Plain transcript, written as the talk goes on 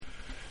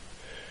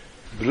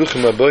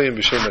Bruchim Aboyim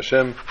B'Shem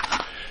Hashem.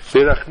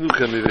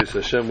 Berachnucha Mives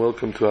Hashem.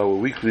 Welcome to our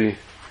weekly,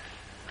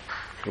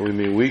 we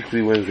mean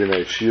weekly Wednesday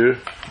night shir.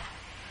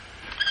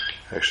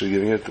 Actually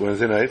giving it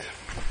Wednesday night.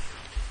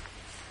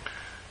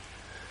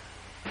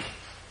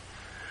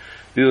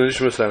 Bilu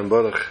Nishmas Aaron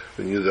Baruch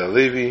Ben Yehuda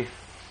Levi.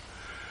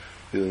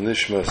 Bilu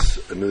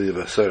Nishmas Amelia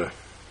Basara.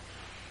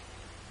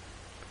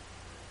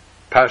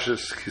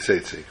 Pashas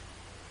Kiseitzi.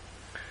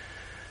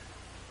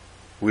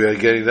 We are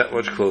getting that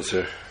much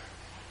closer.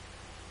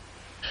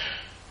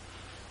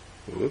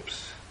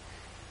 Whoops.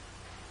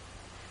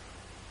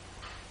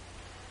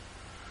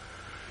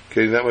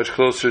 Getting that much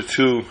closer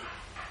to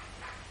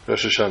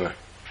Rosh Hashanah.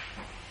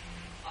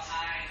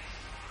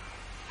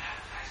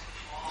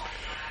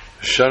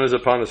 Hashanah is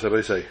upon us,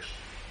 I say.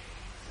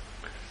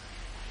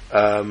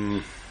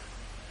 Yud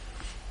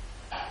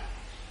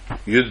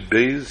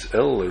Beis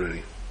El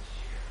already.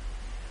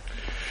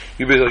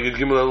 Yud Beis El, Yud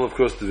Gimel El, of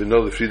course, did you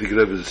know the Frierdiker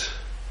Rebbe's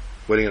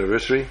wedding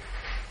anniversary?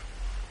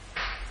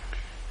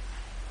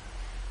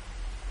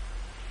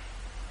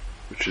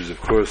 Which is,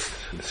 of course,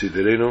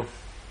 Nesidereno,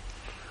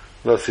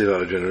 Nasi of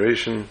our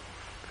generation,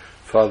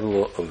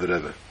 father-in-law of the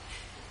Rebbe.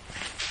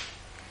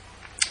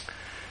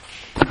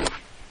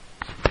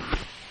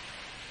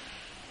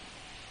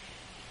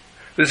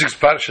 This week's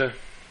parsha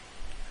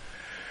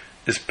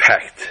is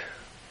packed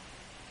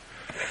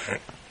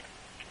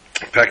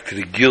to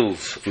the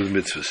gills with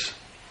mitzvahs.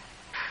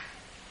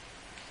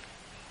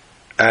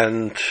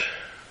 And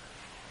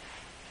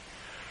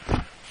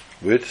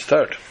where to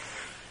start?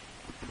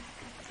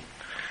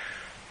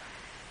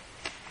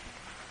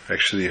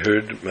 Actually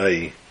heard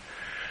my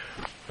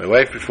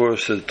wife before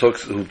said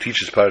talks who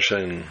teaches parsha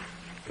in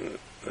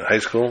high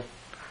school,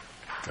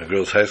 a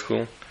girls' high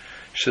school.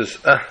 She says,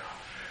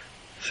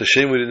 it's a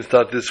shame we didn't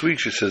start this week.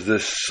 She says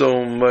there's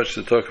so much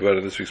to talk about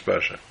in this week's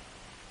parsha.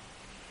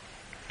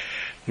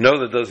 No,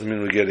 that doesn't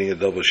mean we're getting a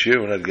double shir.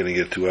 We're not going to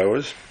get 2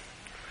 hours.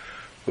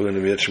 We're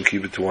going to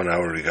keep it to 1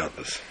 hour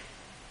regardless.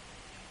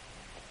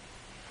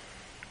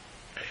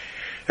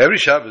 Every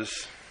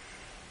Shabbos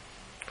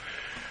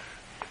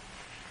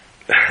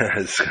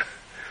as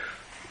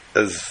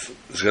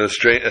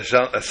strange as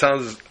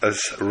sounds as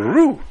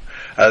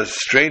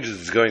strange as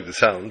it's going to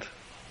sound.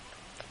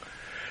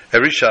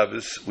 Every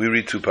Shabbos we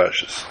read 2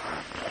 parshas.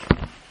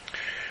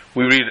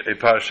 We read a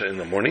parsha in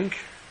the morning,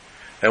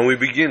 and we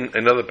begin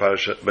another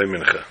parsha by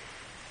mincha.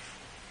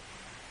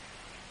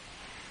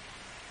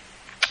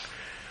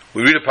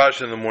 We read a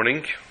parsha in the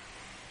morning.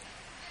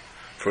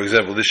 For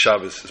example, this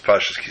Shabbos is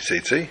Parshas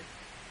Kiseitzi.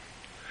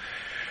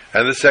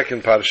 And the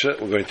second parsha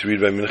we're going to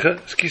read by mincha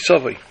is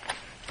Kisavai.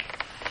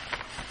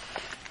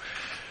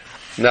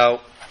 Now,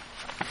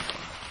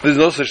 there's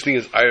no such thing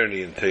as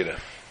irony in Torah.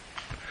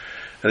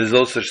 And there's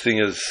no such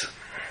thing as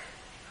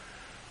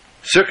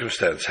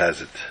circumstance has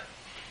it.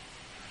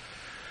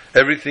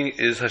 Everything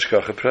is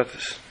Hashgacha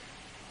Pratis.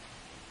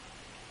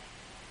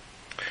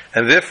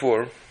 And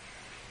therefore,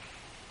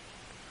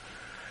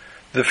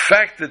 the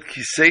fact that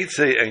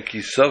Kiseitze and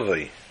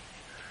Kisavai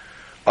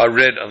are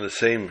read on the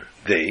same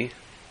day,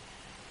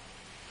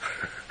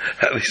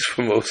 at least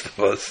for most of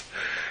us,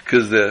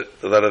 because there are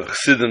a lot of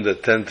Chassidim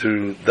that tend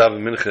to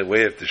daven mincha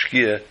way after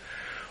Shkia,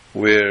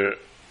 where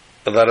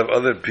a lot of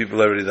other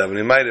people are already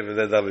davening Ma'ariv and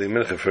then davening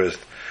mincha first,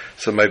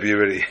 so it might be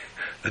already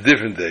a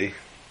different day.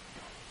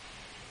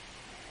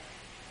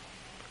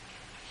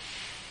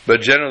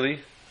 But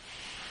generally,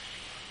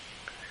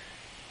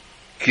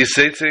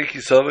 Kiseitze and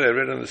Kisavai are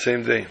read on the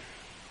same day.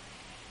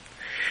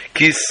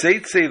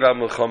 Kiseitze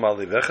la'melchama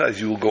alivecha, as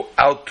you will go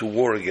out to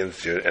war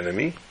against your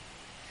enemy.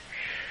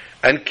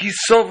 And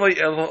Kisavai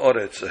el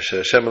ha'oretz asher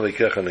Hashem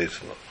Elokecha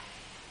neitzeh,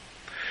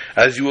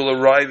 as you will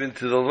arrive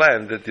into the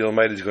land that the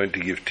Almighty is going to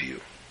give to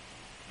you.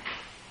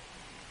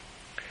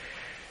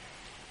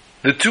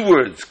 The 2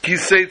 words,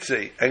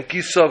 Kiseitze and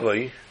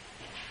Kisavai,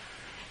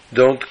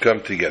 don't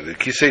come together.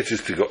 Kiseitze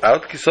is to go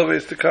out, Kisavai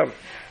is to come.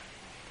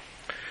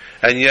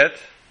 And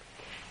yet,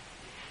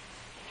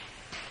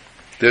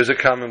 there's a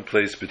common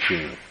place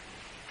between them.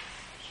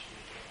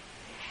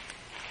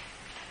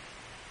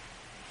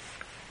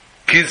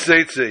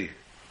 Kiseitze,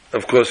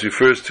 of course,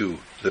 refers to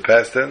the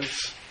past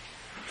tense.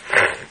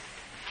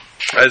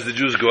 As the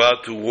Jews go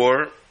out to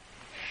war,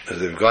 as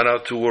they've gone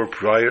out to war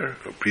prior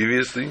or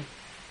previously.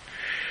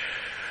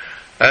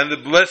 And the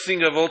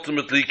blessing of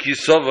ultimately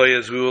Kisavai,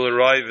 as we will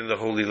arrive in the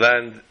Holy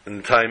Land in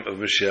the time of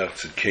Mashiach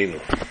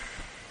Tzidkenu.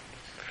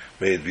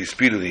 May it be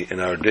speedily in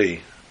our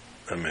day.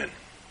 Amen.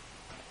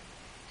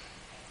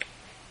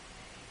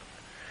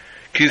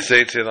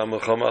 Kiseitze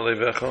la'melchama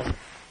alivecha.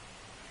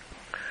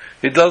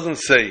 It doesn't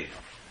say,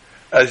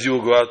 as you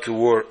will go out to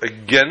war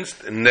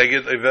against,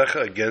 neged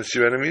eivecha, against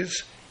your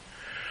enemies.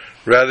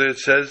 Rather it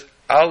says,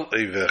 al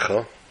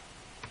eivecha,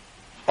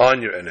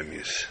 on your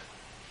enemies.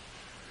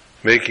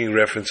 Making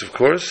reference, of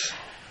course,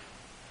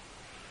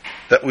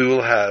 that we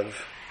will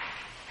have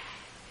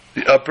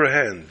the upper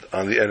hand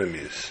on the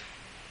enemies.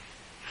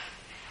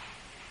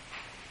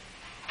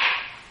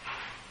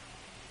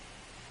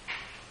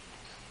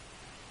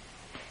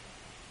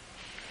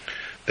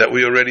 That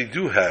we already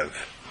do have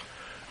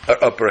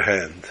our upper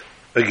hand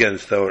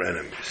against our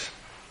enemies.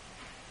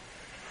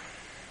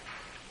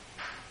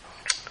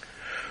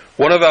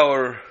 One of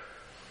our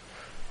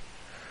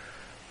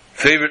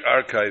favorite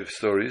archive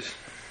stories,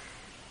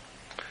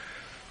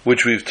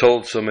 which we've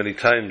told so many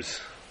times,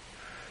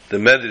 the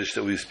medrash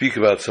that we speak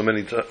about so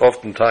many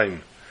often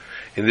time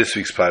in this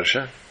week's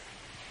parsha,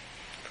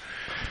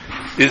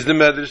 is the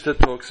medrash that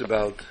talks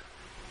about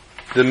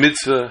the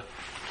mitzvah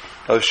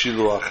of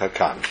Shiluach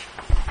HaKan,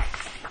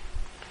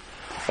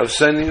 of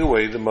sending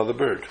away the mother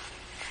bird.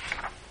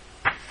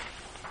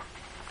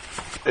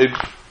 An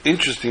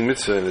interesting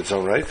mitzvah in its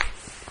own right.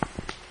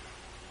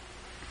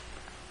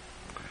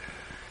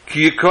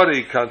 You're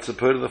going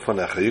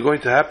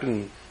to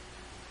happen,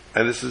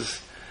 and this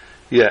is,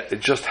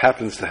 it just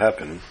happens to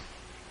happen.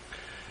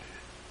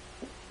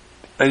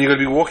 And you're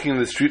going to be walking in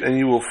the street and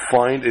you will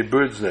find a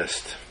bird's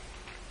nest.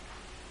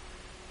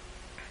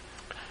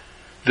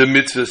 The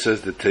mitzvah,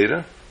 says the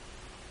Torah,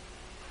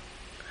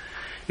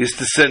 is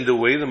to send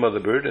away the mother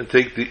bird and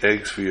take the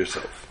eggs for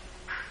yourself.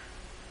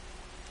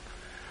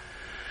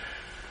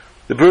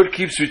 The bird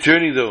keeps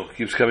returning though,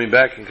 keeps coming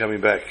back and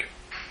coming back.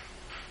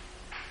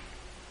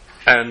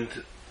 And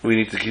we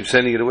need to keep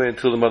sending it away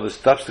until the mother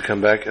stops to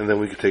come back, and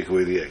then we can take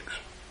away the eggs.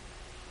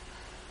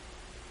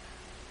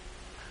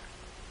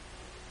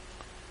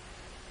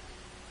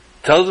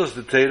 Tells us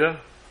the Torah,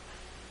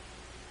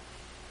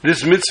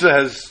 this mitzvah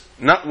has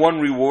not one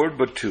reward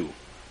but two.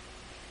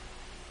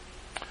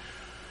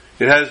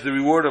 It has the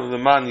reward of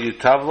Leman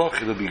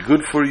Yitavloch, it'll be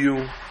good for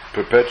you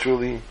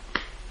perpetually.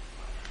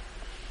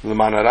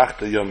 Leman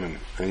Arachta Yomim,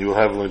 and you will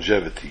have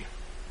longevity,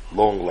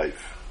 long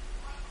life.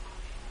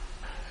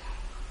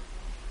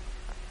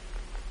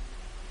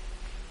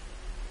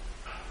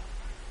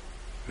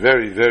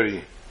 Very,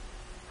 very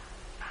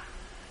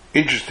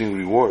interesting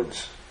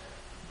rewards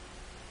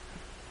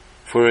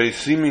for a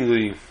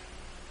seemingly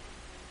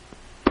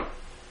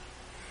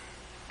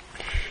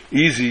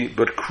easy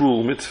but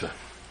cruel mitzvah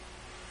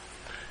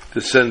to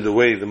send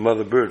away the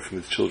mother bird from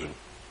its children.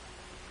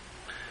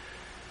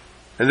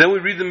 And then we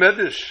read the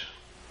Medrash,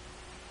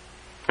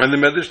 and the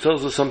Medrash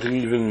tells us something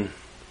even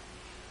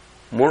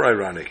more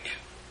ironic.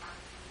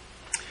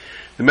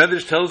 The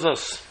Medrash tells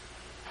us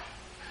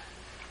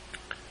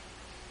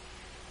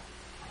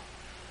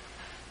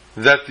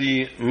that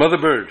the mother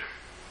bird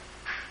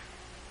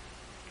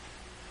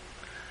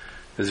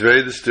is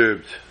very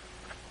disturbed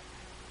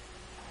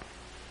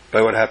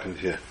by what happened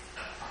here.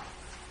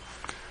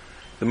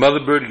 The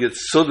mother bird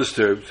gets so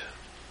disturbed,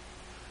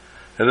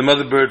 and the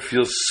mother bird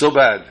feels so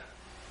bad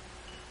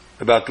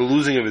about the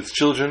losing of its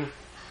children.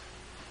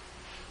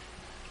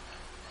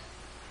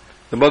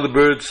 The mother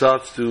bird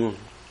starts to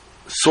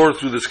soar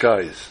through the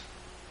skies,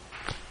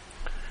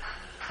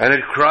 and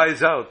it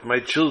cries out, "My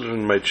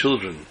children, my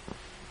children."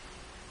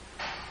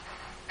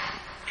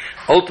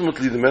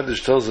 Ultimately, the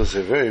Medrash tells us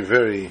a very,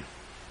 very,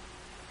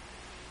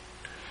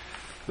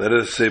 let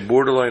us say,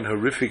 borderline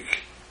horrific,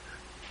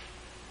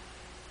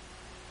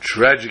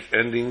 tragic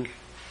ending.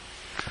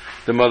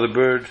 The mother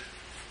bird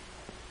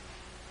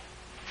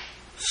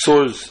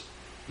soars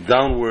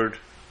downward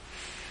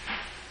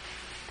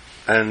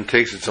and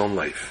takes its own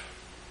life.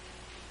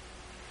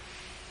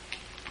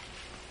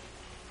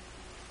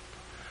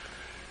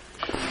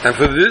 And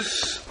for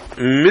this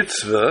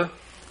mitzvah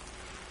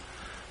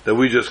that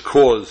we just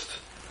caused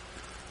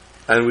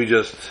and we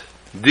just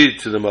did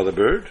to the mother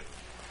bird,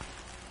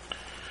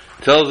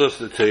 tells us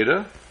the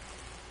Torah,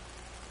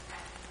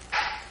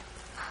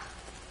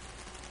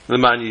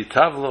 L'man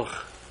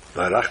yitavloch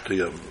v'arachta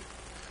yom.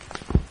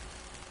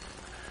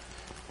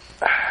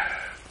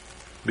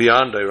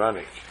 Beyond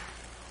ironic.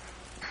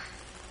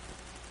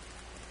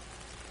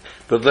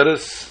 But let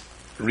us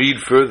read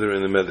further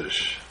in the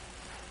Medrash,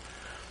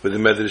 where the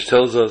Medrash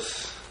tells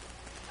us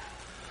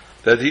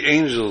that the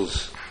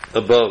angels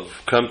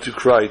above come to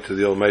cry to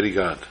the Almighty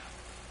God,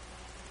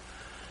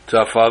 to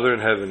our Father in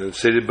heaven, and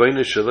say,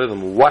 Ribono shel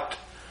olam, what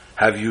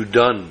have you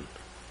done?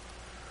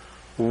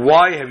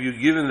 Why have you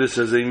given this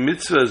as a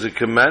mitzvah, as a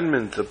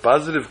commandment, a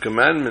positive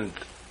commandment,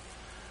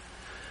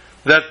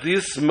 that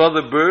this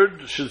mother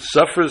bird should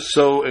suffer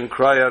so and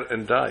cry out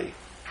and die?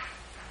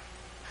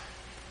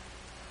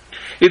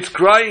 It's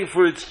crying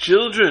for its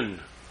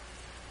children.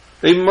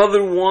 A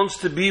mother wants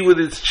to be with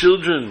its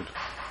children.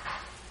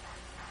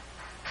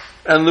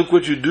 And look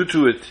what you do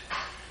to it.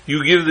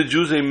 You give the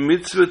Jews a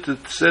mitzvah to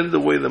send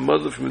away the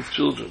mother from its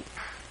children.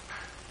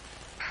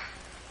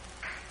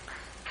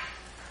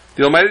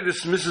 The Almighty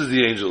dismisses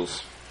the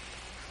angels,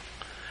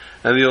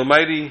 and the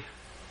Almighty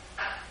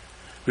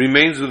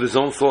remains with His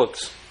own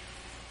thoughts.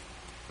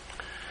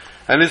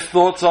 And His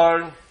thoughts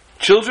are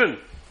children.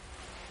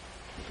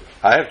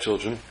 I have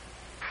children.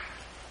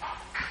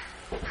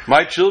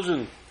 My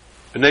children,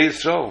 Bnei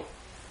Yisrael,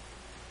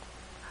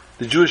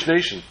 the Jewish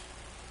nation.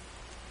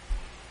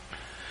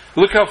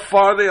 Look how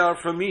far they are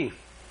from me.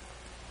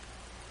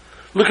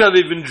 Look how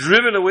they've been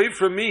driven away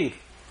from me.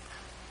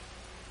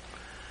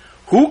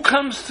 Who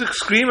comes to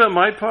scream at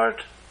my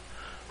part?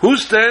 Who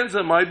stands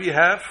on my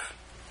behalf?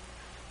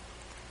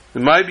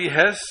 In my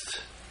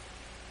behest?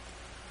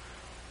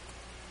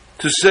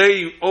 To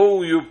say,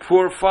 oh, you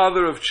poor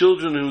father of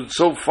children who's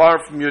so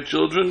far from your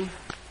children,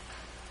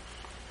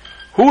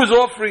 who is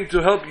offering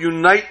to help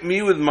unite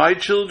me with my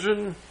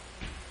children?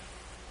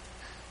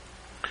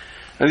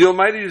 And the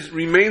Almighty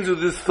remains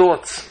with his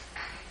thoughts.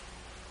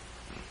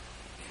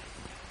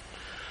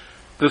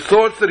 The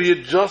thoughts that he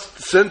had just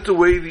sent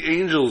away the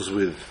angels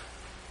with.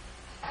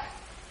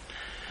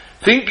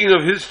 Thinking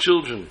of his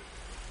children.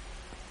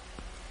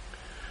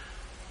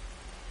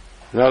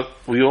 Now,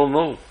 we all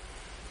know,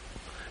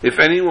 if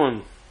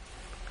anyone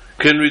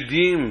can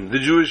redeem the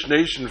Jewish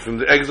nation from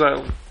the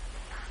exile,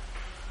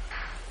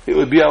 it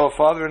would be our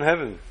Father in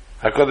heaven,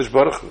 HaKadosh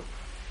Baruch Hu.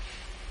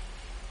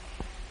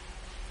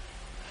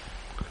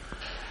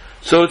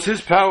 So it's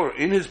his power,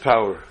 in his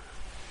power,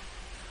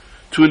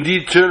 to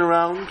indeed turn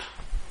around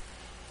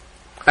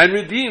and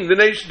redeem the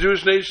nation,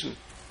 Jewish nation.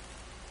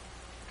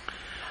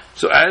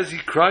 So as he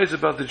cries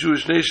about the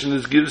Jewish nation,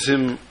 this gives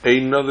him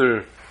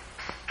another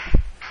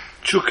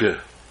chukah,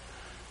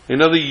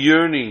 another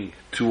yearning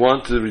to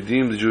want to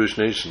redeem the Jewish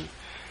nation.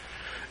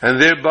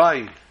 And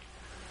thereby,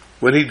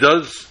 when he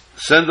does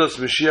send us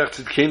Mashiach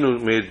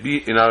Tzidkenu, may it be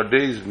in our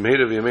days,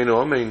 Meir of Yameinu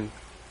Amen,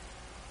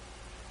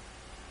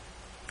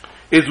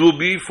 it will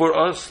be for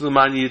us, the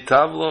man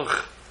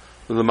yitavlach,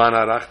 the man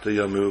arachta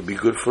yom, it will be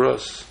good for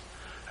us,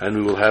 and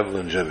we will have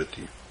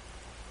longevity.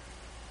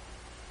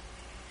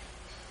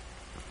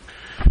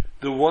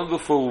 The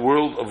wonderful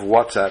world of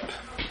WhatsApp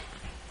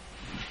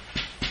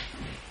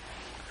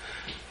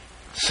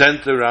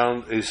sent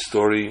around a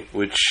story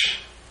which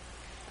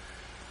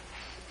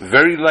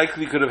very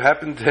likely could have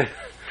happened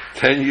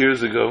 10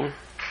 years ago,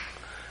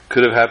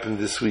 could have happened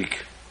this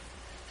week.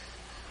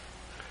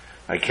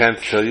 I can't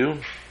tell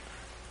you,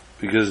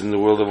 because in the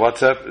world of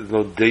WhatsApp, there's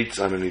no dates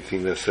on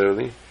anything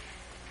necessarily.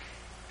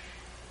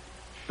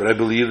 But I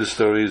believe the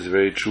story is a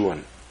very true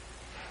one.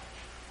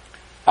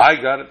 I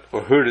got it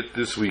or heard it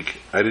this week.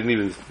 I didn't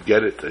even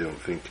get it, I don't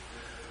think.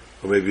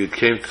 Or maybe it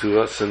came to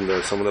us and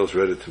someone else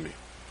read it to me.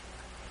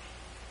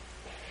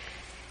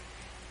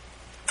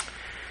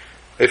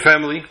 A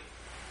family,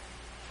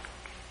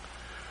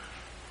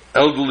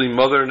 elderly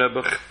mother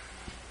Nebuch,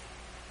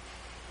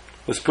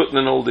 was put in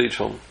an old age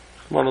home.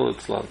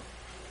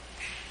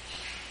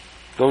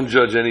 Don't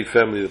judge any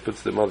family that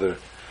puts their mother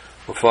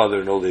or father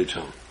in an old age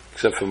home,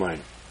 except for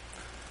mine.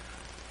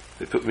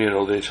 They put me in an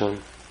old age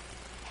home.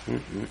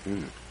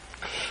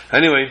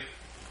 Anyway,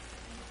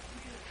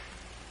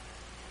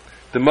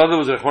 the mother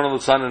was Rachmana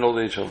litzlan in an old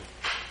age home.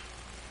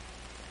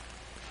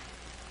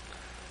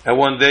 And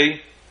one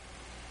day,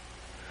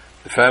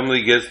 the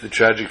family gets the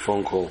tragic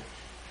phone call.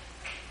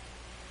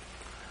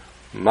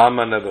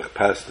 Mama Nebuch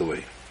passed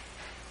away.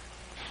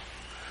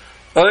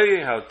 Oh,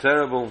 how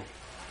terrible.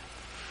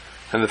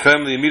 And the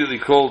family immediately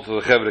called to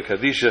the Chevra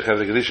Kadisha.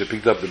 Chevra Kadisha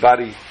picked up the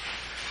body.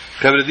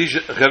 Chevra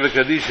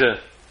Kadisha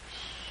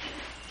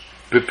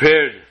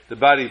prepared the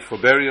body for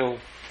burial.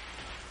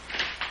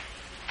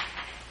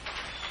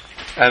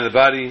 And the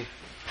body,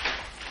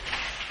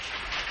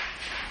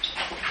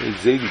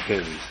 Zaidi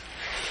candies.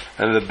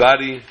 And the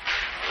body,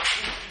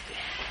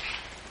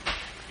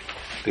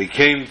 they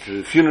came to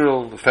the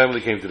funeral, the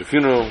family came to the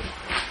funeral,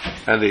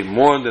 and they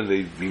mourned and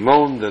they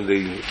bemoaned and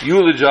they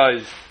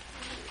eulogized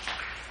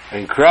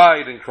and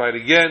cried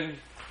again.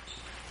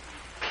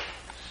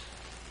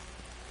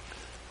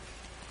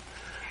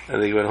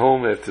 And they went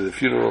home after the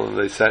funeral and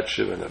they sat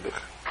Shiva Nebuch.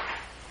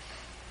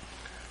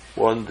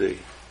 1 day,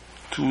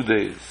 2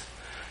 days,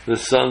 the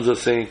sons are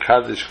saying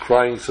Kaddish,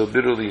 crying so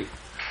bitterly.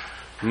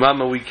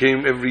 Mama, we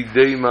came every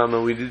day, Mama.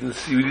 We didn't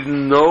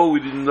know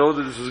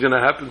that this was going to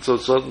happen so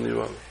suddenly,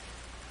 Mama.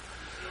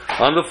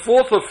 On the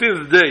 4th or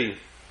 5th day,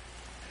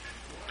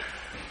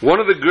 one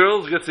of the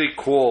girls gets a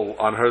call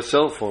on her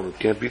cell phone. It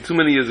can't be too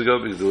many years ago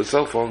because there were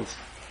cell phones.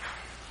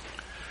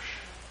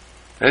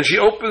 And she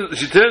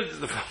turns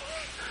the phone,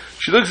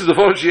 she looks at the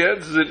phone, she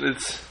answers it, and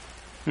it's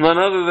none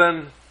other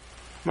than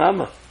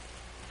Mama.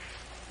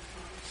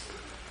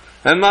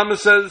 And Mama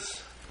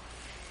says,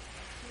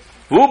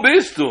 Wo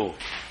bist du?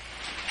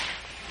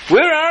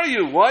 Where are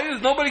you? Why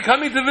is nobody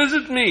coming to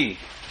visit me?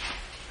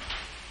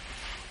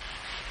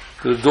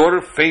 The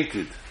daughter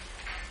fainted.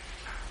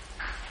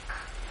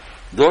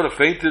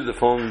 The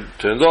phone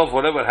turned off,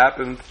 whatever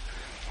happened.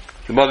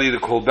 The mother either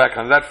called back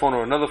on that phone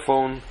or another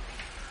phone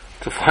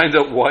to find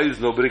out why is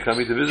nobody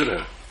coming to visit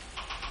her.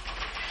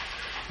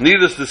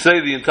 Needless to say,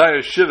 the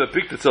entire Shiva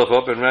picked itself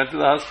up and ran to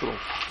the hospital.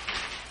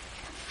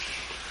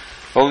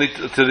 Only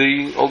to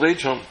the old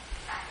age home.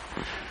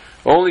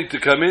 Only to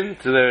come in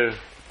to their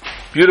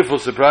beautiful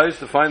surprise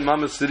to find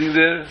Mama sitting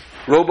there,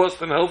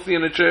 robust and healthy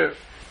in a chair.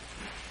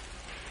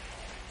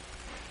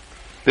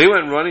 They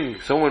went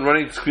running, someone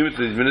running to scream at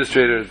the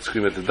administrator, to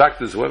scream at the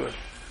doctors, whoever.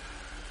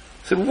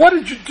 Said, what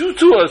did you do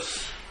to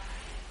us?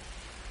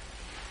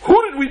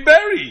 Who did we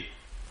bury?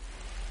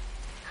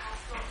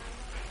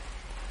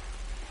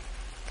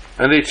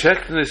 And they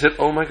checked and they said,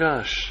 oh my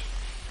gosh.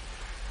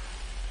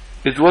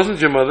 It wasn't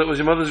your mother, it was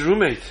your mother's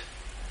roommate.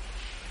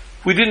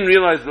 We didn't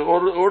realize the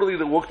orderly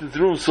that walked into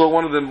the room saw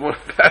one of them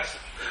pass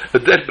a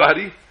dead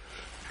body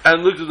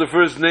and looked at the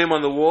first name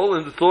on the wall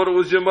and thought it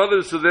was your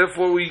mother, so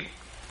therefore we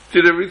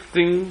did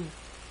everything.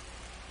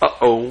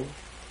 Uh-oh.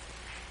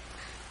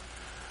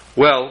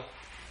 Well,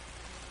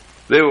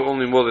 they were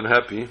only more than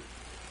happy,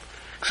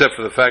 except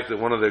for the fact that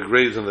one of their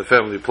graves on the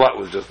family plot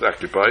was just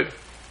occupied.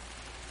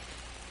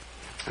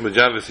 But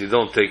obviously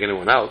don't take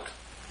anyone out.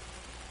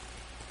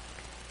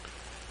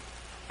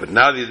 But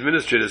now the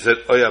administrator said,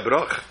 Oya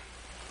Broch,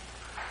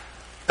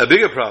 a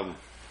bigger problem.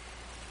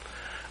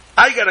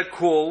 I gotta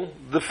call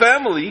the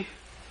family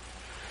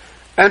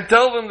and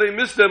tell them they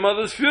missed their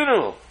mother's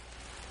funeral.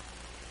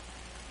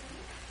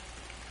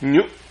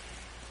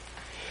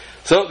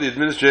 So the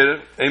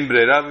administrator,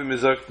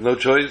 no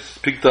choice,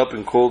 picked up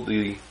and called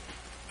the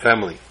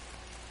family.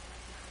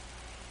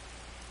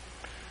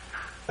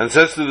 And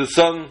says to the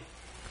son,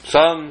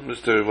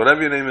 Mr.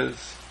 whatever your name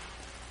is,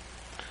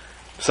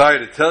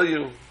 sorry to tell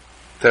you,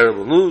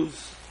 terrible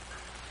news.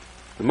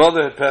 The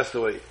mother had passed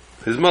away.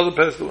 His mother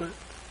passed away.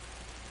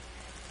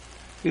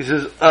 He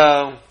says,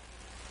 don't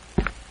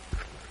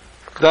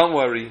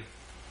worry.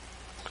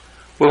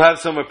 We'll have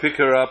someone pick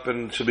her up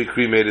and she'll be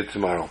cremated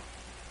tomorrow.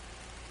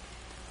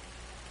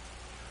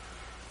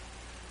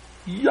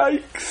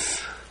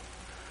 Yikes.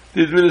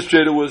 The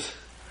administrator was,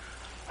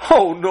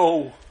 oh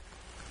no.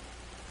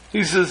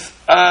 He says,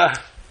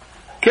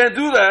 can't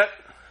do that.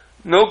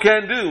 No,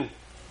 can't do.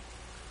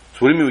 So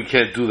what do you mean we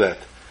can't do that?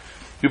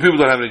 You people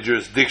don't have any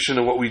jurisdiction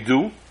in what we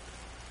do.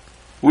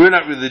 We're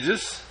not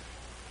religious,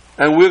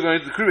 and we're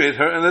going to cremate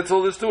her, and that's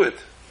all there is to it.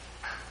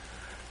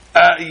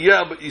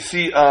 Yeah, but you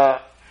see,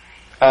 well,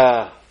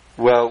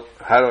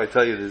 how do I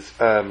tell you this?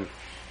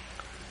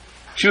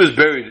 She was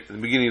buried at the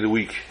beginning of the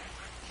week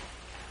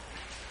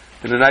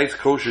in a nice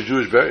kosher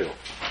Jewish burial.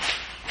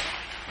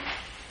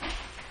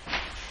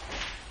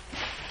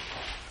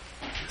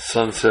 His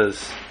son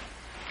says,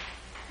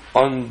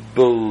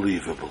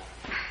 unbelievable.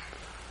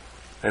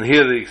 And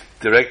here the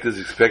director's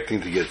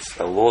expecting to get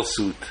a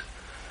lawsuit,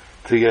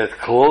 to get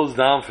closed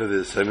down for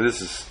this. I mean,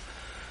 this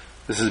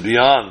is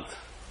beyond.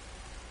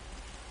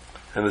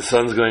 And the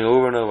son's going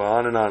over and over,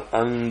 on and on.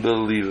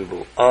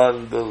 Unbelievable.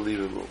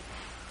 Unbelievable.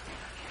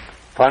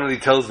 Finally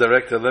tells the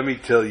director, let me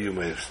tell you,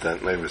 my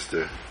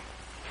mister.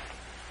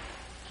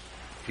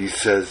 He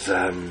says,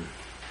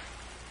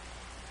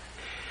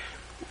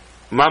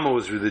 Mama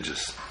was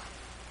religious.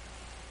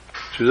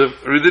 She was a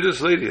religious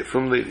lady, a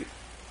frum lady.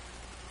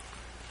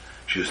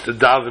 She used to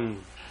daven.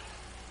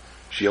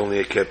 She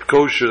only kept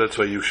kosher, that's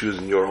why she was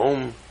in your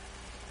home.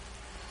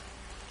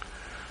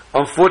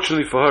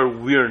 Unfortunately for her,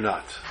 we're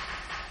not.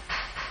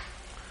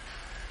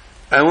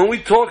 And when we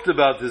talked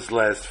about this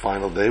last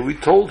final day, we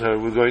told her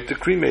we're going to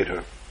cremate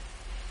her.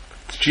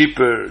 It's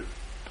cheaper,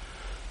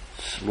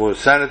 it's more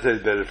sanitary,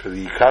 better for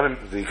the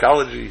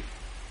ecology.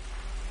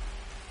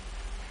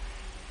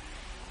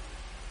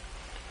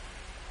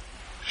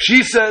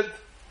 She said,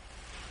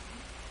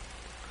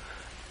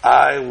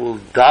 I will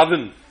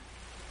daven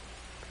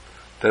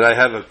that I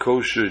have a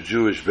kosher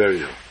Jewish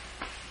burial.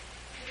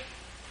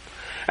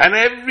 And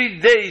every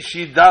day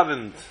she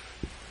davened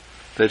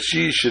that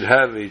she should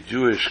have a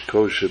Jewish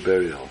kosher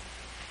burial.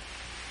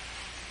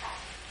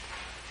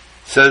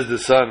 Says the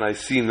son, I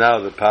see now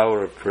the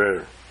power of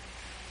prayer.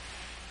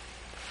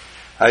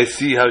 I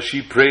see how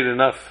she prayed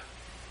enough,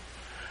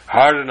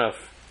 hard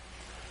enough,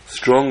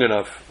 strong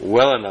enough,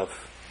 well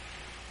enough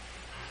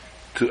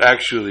to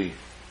actually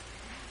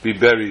be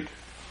buried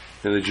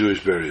in a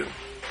Jewish burial.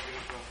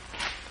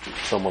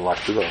 Someone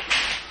locked it up.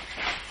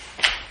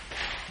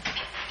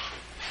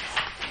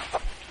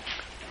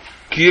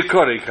 Ki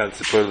yekore kan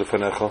tzipor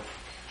lefanecha.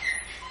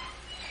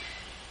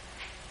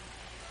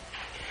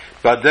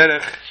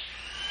 Baderech,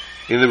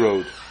 in the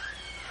road.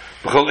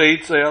 B'chol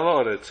eitz ayal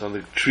haaretz, on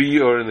the tree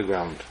or in the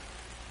ground.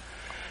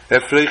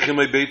 Efreichim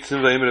ay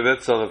beitzim v'ayim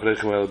revetzal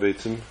efreichim ayal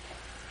beitzim,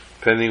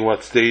 depending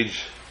what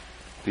stage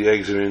the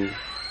eggs are in.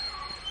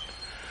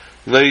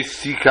 Lei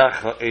sikach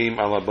ha'eim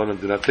al habanim,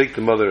 do not take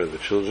the mother of the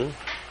children,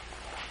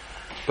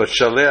 but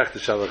shaleach the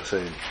shalach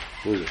saying.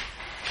 Who is it?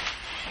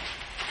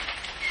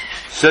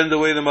 Send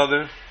away the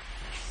mother.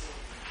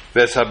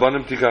 Ves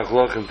habanim tikach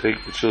loch, and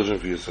take the children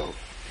for yourself.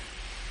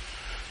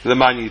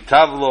 Leman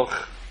yitav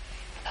loch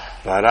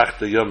v'harach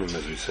yomim,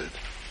 as we said.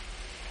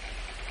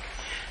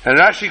 And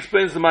Rashi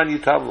explains leman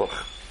yitav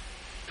loch.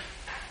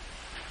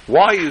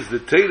 Why is the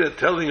Torah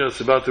telling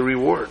us about the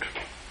reward?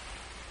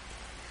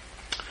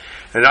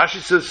 And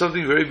Rashi says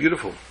something very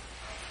beautiful.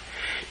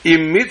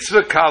 Im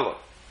mitzvah kala,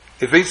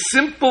 if a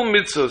simple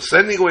mitzvah,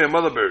 sending away a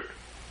mother bird,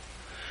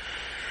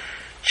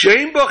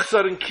 shein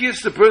bachzar in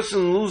kiyas, the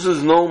person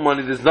loses no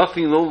money, there's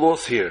nothing, no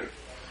loss here.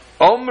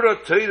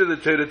 Omra Torah, the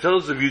Torah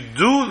tells, if you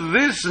do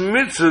this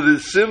mitzvah,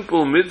 this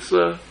simple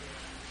mitzvah,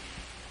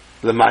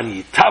 leman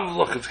yitav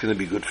loch, it's going to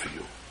be good for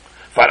you.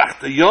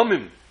 Farachta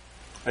yomim,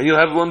 and you'll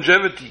have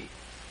longevity.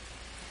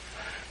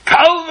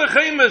 Kal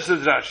v'chema,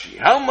 says Rashi,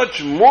 how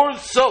much more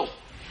so?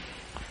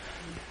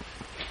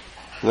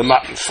 The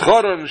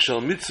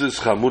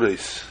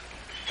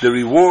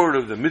reward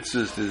of the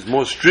mitzvahs is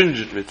more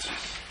stringent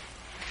mitzvahs.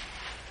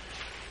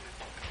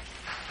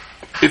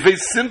 If a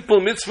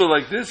simple mitzvah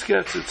like this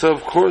gets it, so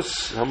of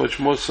course, how much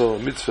more so a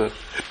mitzvah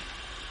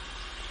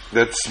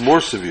that's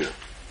more severe.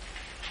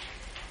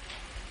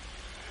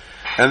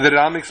 And the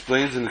Ram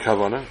explains in the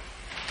Kavanah.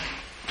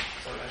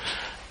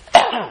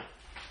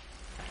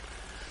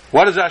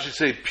 What does Rashi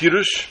say?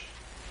 Pirush.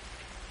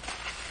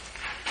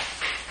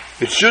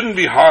 It shouldn't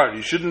be hard.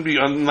 You shouldn't be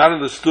not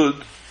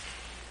understood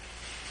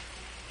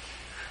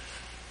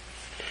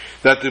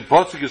that the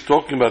pasuk is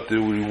talking about the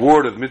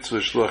reward of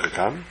mitzvah shluach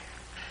hakam.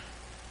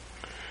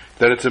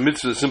 That it's a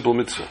mitzvah, a simple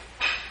mitzvah,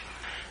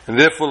 and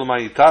therefore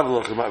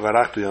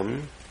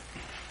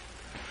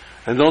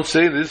and don't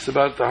say this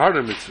about the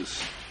harder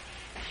mitzvahs.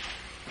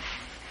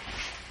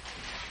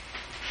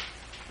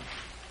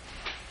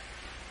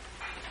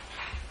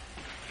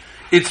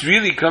 It's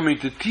really coming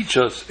to teach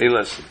us a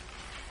lesson.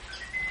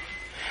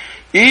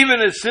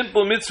 Even a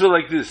simple mitzvah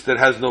like this that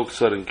has no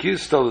ksar and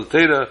kis, tell the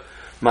Torah,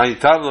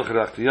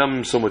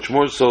 so much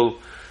more so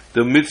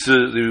the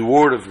mitzvah, the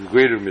reward of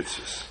greater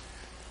mitzvahs.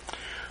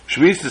 Which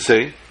means to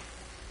say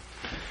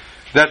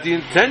that the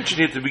intention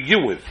here to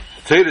begin with,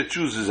 the Torah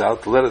chooses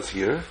out to let us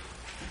hear.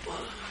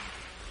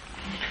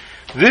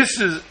 This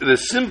is the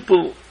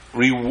simple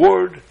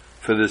reward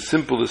for the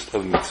simplest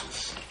of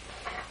mitzvahs.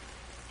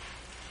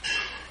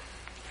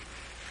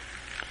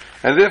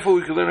 And therefore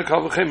we can learn a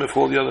kal v'chemer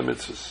for all the other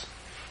mitzvahs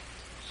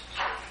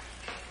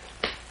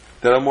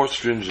that are more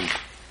stringent.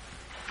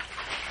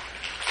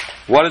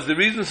 What is the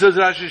reason? Says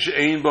Rashi,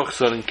 she'ein bo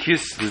chsar and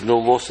kis, there's no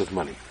loss of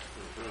money.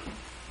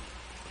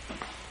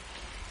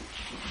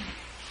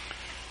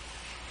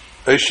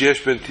 Or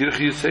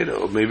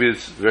maybe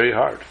it's very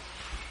hard.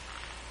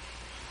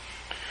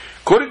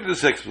 According to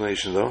this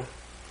explanation, though,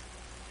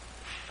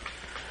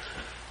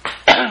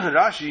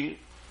 Rashi,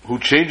 who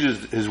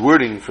changes his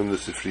wording from the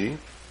Sifri,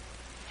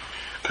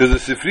 because the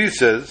Sifri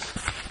says,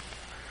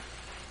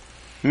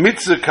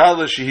 mitzvah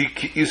kala shehi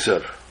ki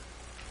isar.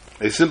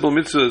 A simple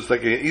mitzvah is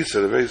like an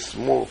isar, a very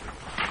small,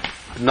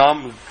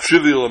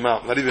 trivial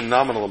amount, not even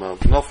nominal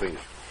amount, nothing.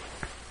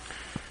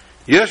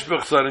 Yesh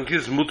b'chsar and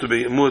kis mut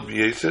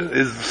b'yeser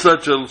is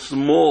such a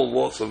small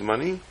loss of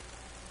money.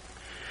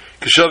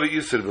 Kishavi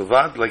isar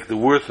b'vad, like the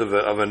worth of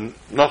a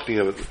nothing,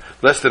 of it,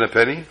 less than a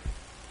penny.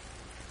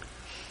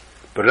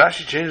 But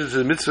Rashi changes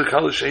the mitzvah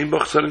kala she'ein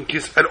b'chsar and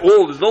kis at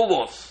all. There's no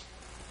loss.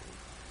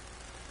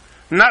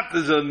 Not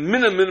there's a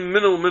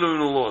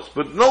minimal loss,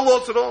 but no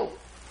loss at all.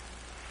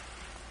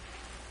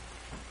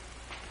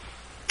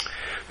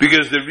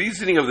 Because the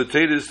reasoning of the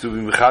Torah is to be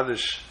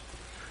mechadish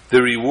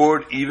the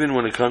reward even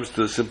when it comes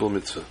to a simple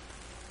mitzvah.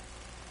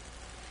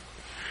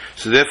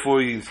 So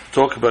therefore you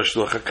talk about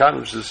shluach hakam,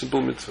 which is a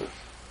simple mitzvah.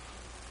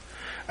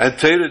 And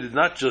Torah did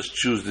not just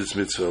choose this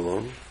mitzvah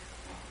alone.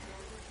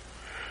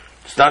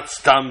 It's not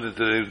stam that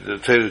the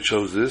Torah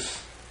chose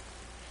this.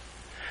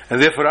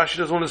 And therefore Rashi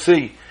doesn't want to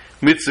say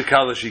mitzvah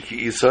kala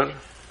shiki isar,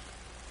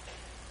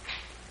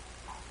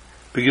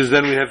 because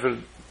then we have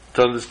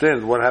to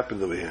understand what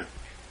happened over here.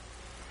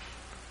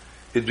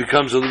 It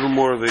becomes a little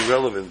more of a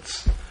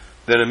relevance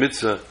than a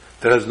mitzvah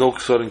that has no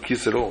ksar and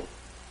kis at all.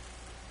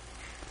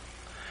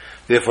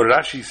 Therefore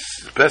Rashi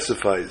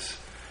specifies,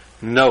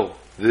 no,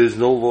 there is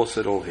no loss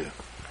at all here.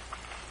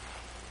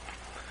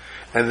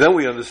 And then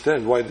we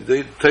understand why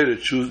the Torah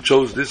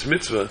chose this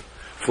mitzvah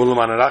for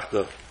l'man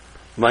arachta,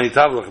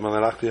 ma'itavlach man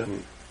arachta.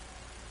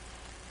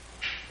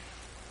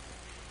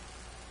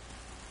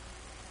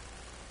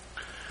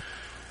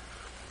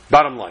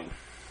 Bottom line,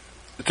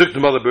 you took the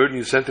mother bird and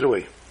you sent it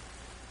away.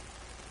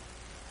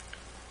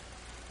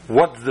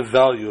 What's the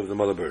value of the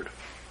mother bird?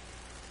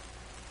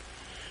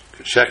 You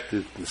could check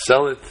it and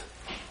sell it.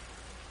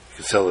 You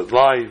could sell it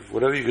live.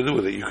 Whatever you can do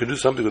with it. You can do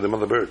something with the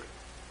mother bird.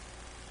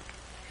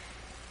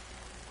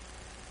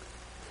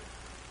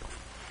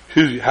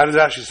 How does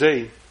Rashi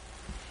say?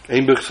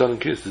 Ein b'chsar and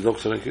kis. There's no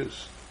chsar and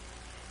kis.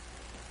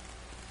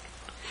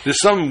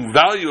 There's some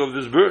value of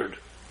this bird.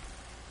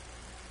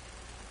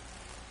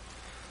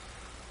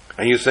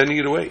 And you're sending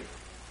it away.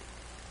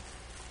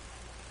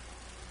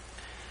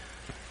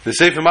 The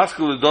Sefer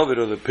Maskil David,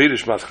 or the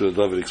Pirish Maskil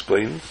David,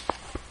 explains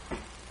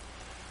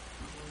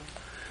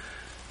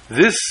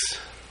this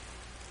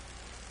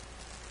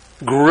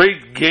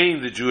great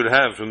gain that you would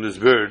have from this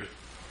bird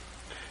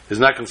is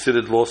not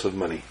considered loss of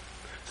money.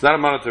 It's not a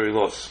monetary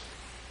loss.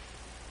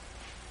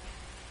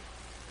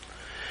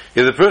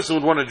 If the person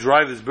would want to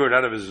drive this bird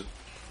out of his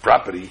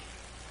property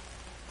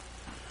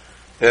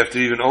after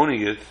even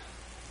owning it,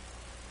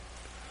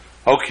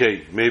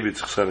 okay, maybe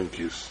it's chsar and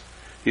kis.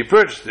 He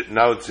purchased it,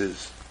 now it's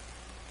his.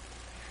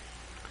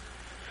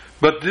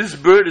 But this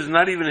bird is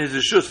not even his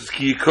reshus. It's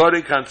ki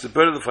yikore kan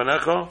tzeper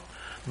lefanecha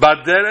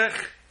baderech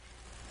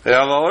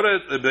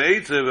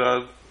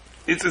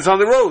it's on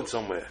the road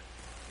somewhere.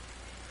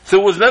 So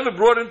it was never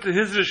brought into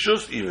his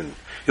reshus even.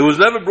 It was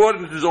never brought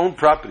into his own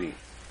property.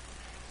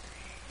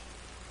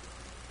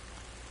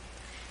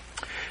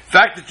 The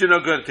fact that you're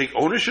not going to take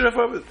ownership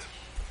of it,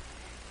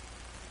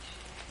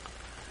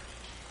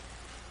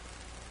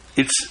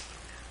 it's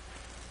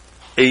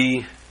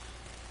a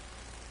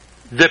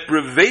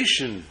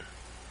deprivation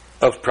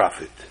of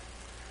profit,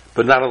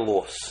 but not a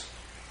loss.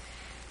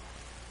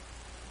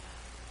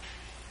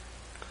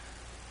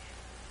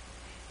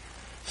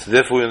 So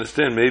therefore we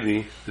understand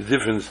maybe the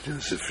difference between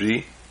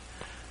Sifri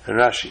and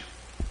Rashi.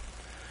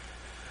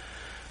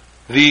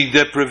 The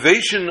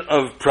deprivation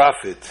of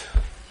profit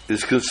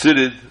is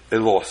considered a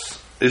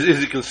loss. Is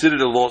it considered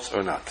a loss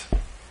or not?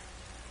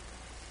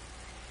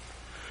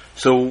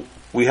 So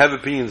we have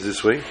opinions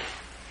this way.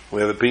 We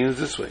have opinions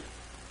this way.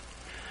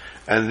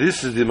 And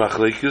this is the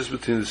machlekes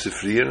between the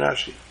Sifri and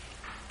Rashi.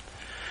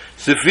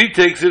 Sifri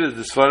takes it as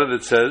the svara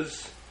that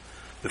says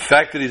the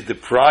fact that he's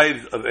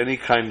deprived of any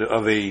kind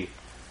of a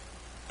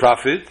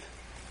profit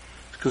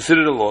is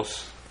considered a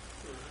loss.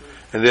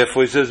 And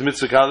therefore he says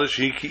mitzvah kalash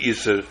ki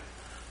iser,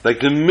 like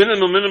the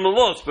minimal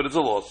loss, but it's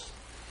a loss.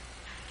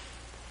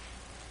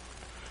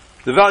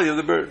 The value of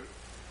the bird.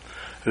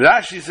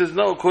 Rashi says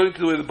no, according to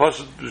the way the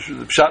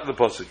pshat of the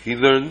pasuk, he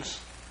learns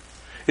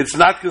it's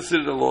not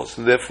considered a loss,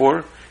 and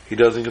therefore he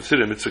doesn't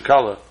consider mitzvah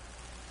kala.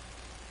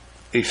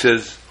 He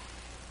says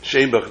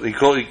sheimbach.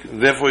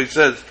 Therefore he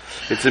says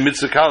it's a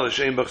mitzvah kala.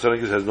 Sheimbach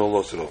Sarangis has no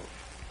loss at all.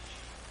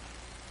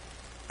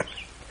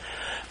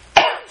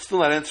 Still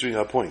not answering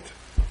our point.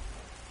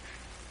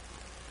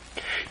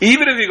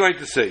 Even if you're going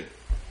to say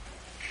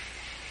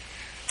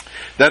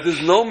that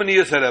there's no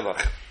maniyas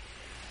harevach,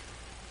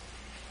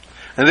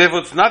 and therefore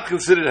it's not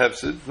considered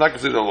hefsid, it's not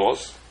considered a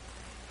loss,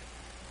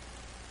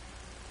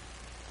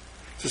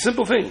 it's a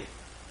simple thing.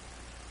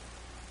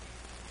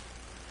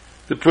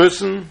 The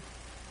person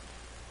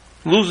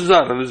loses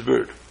out on his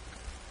bird.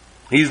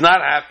 He's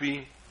not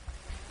happy.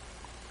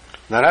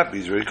 Not happy,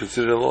 he's very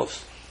considered a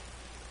loss.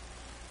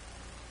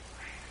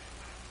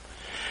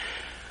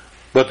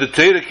 But the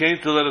Torah came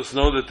to let us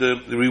know that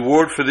the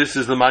reward for this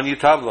is the manya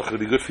tavlach. It'll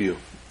be good for you.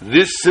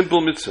 This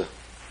simple mitzvah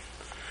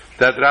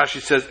that Rashi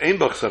says, Ein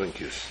bach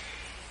sarankis.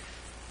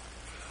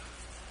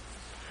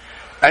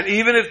 And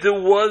even if there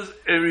was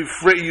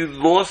you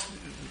lost,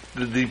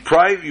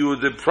 you were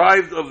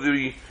deprived of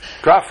the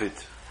profit.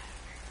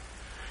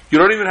 You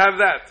don't even have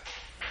that.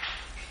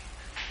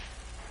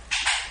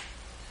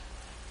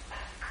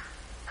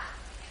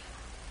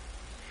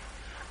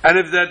 And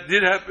if that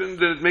did happen,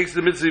 then it makes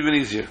the mitzvah even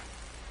easier.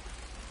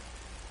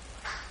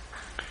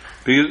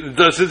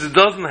 Because since it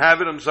doesn't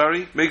have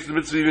it, makes the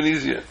mitzvah even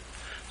easier.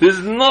 There's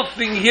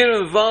nothing here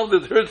involved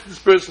that hurts this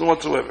person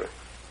whatsoever.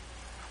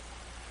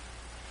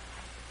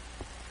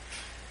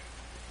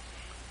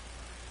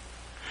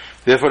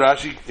 Therefore,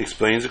 Rashi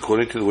explains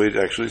according to the way it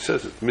actually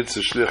says it.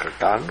 Mitzvah shlich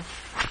hakan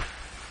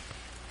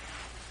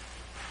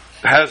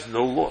has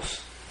no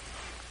loss.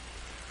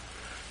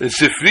 In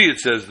Sifri it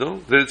says,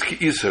 though, that it's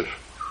ki'iser.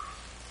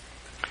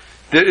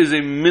 There is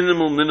a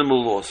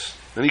minimal loss.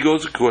 And he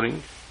goes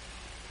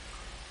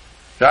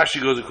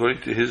Rashi goes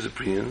according to his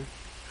opinion.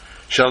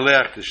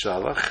 Shaleach to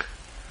shalach.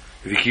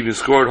 If you keep in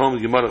score at home,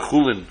 Gemara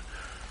Chulin,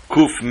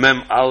 Kuf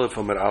Mem Aleph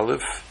Amar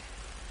Aleph,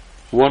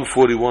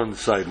 141,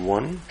 side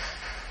 1.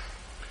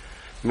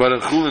 Gemara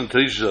Chulin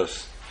teaches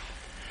us,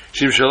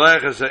 Shim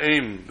Shaleach as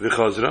ha'im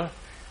v'chazra,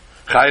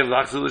 Chayiv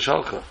lachzeh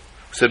l'shalcha.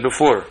 Said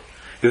before,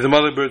 if the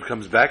mother bird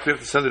comes back, we have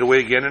to send it away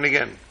again and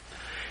again.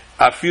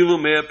 Afilu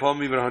me'ah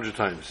pam, even 100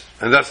 times.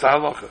 And that's the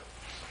halacha.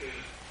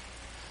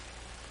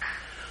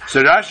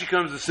 So Rashi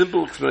comes with a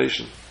simple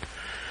explanation.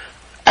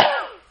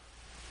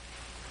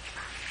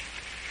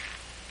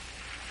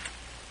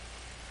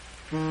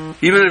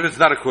 Even if it's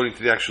not according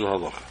to the actual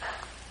halacha.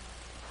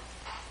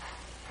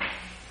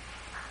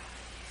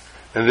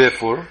 And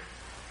therefore,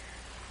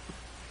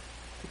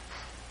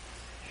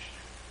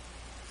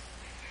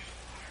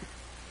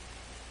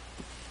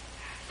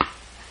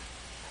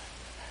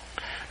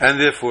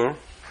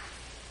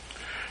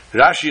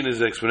 Rashi in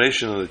his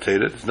explanation of the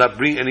Torah does not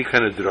bring any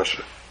kind of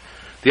drasha.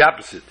 The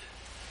opposite.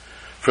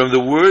 From the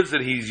words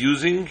that he's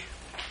using,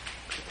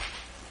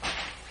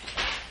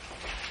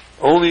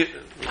 only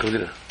give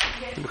me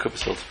a cup of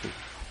salt,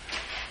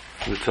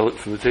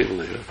 from the table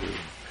there.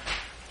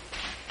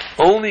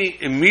 Only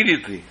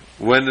immediately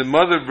when the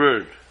mother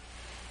bird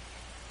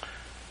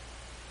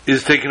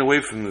is taken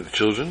away from the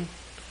children,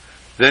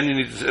 then you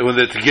need to, when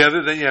they're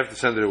together, then you have to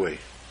send it away.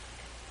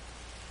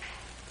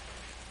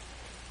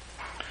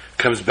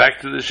 Comes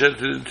back to the shed,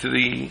 to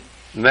the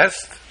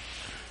nest,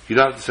 you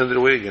don't have to send it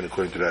away again,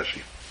 according to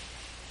Rashi.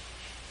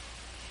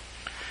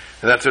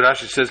 And that's what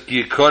Rashi says,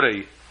 Ki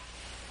yikorei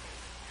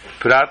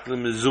prat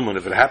lemezuman,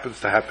 if it happens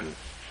to happen.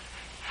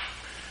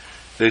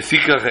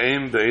 Le'sikach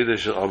ha'im be'edeh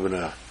shel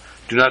abana.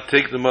 Do not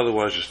take the mother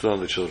while she's still on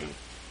the children.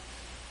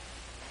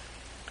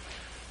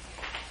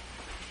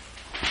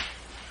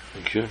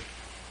 Thank you.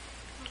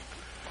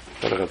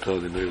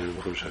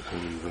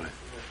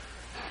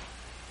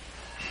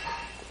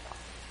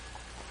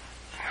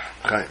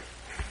 Chaim.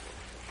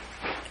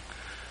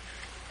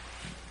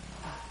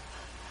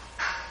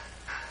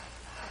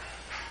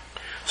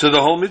 So the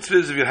whole mitzvah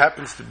is if it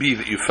happens to be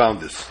that you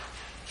found this.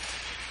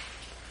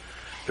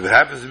 If it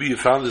happens to be you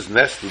found this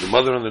nest with the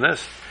mother on the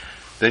nest,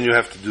 then you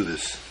have to do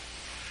this.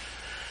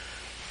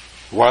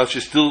 While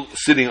she's still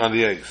sitting on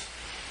the eggs.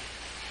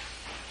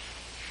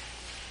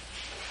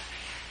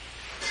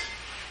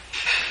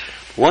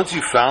 Once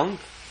you found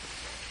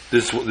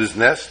this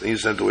nest and you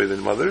sent away the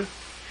mother,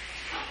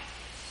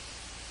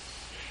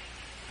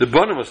 The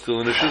Banim are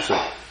still in the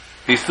Shusa.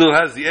 He still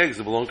has the eggs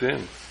that belong to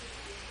him.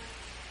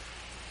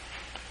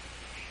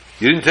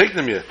 You didn't take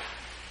them yet,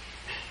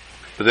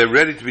 but they're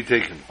ready to be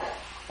taken.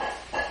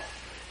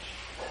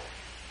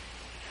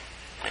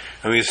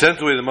 And when you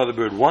sent away the mother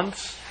bird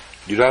once,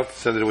 you don't have to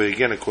send it away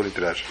again, according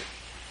to Rashi.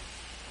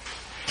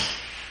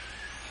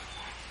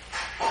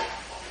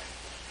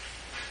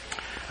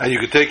 And you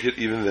could take it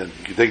even then.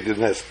 You could take the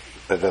nest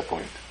at that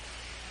point.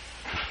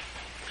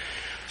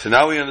 So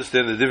now we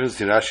understand the difference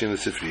between Rashi and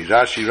the Sifri.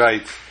 Rashi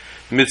writes,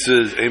 mitzvah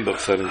is ein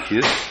b'chsar and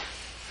kis.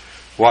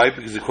 Why?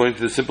 Because according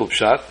to the simple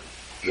pshat,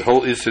 the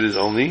whole Isser is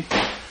only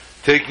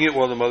taking it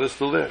while the mother's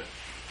still there.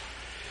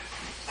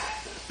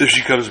 If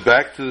she comes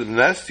back to the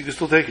nest, you can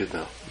still take it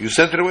now. You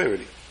sent it away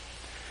already.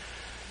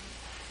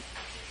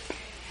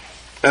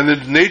 And the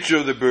nature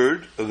of the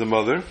bird, of the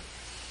mother,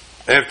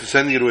 after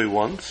sending it away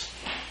once,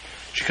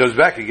 she comes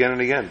back again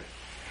and again.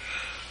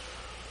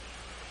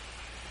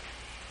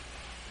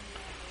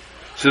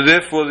 So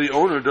therefore the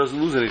owner doesn't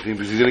lose anything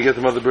because he's going to get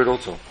the mother bird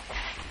also.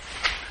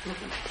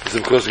 This is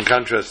of course in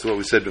contrast to what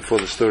we said before,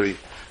 the story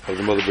of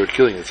the mother bird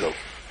killing itself.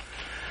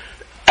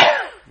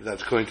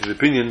 That's according to the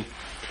opinion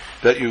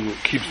that you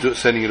keep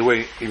sending it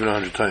away even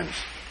 100 times.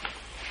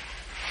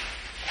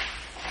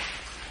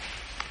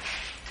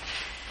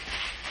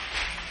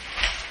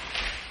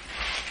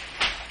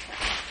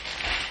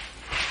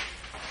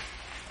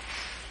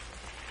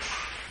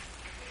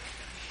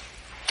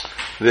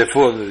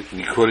 Therefore,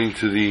 according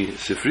to the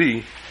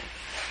Sifri,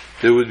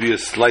 there would be a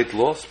slight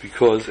loss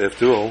because,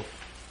 after all,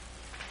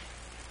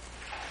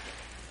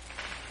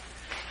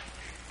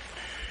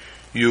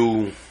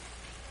 you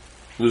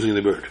losing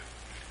the bird.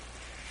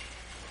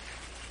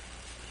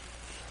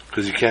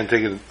 Because you can't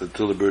take it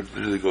until the bird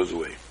really goes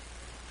away.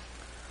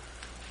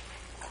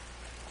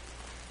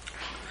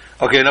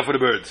 Okay, enough of the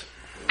birds.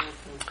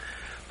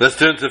 Let's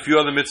turn to a few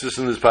other mitzvahs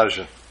in this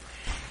parasha.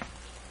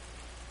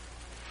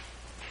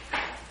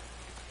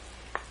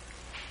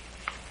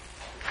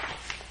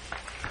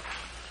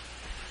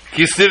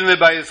 Kistivne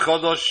bayis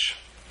chodosh,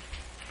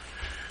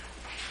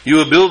 you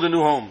will build a new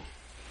home.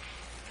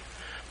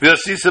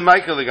 V'yasisa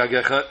maika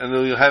legagecha, and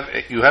then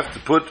you have to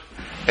put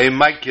a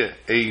maika,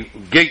 a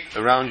gate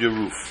around your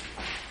roof.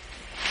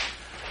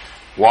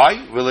 Why?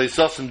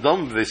 V'leisasim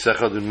dom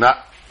v'secha, do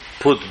not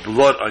put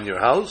blood on your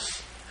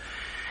house.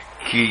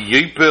 Ki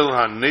yipel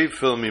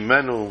hanefel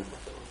mimenu,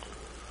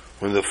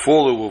 when the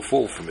faller will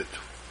fall from it.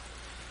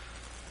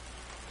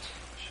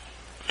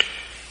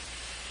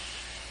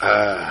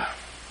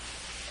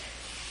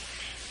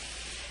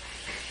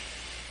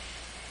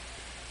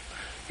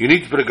 You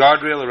need to put a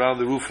guardrail around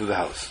the roof of the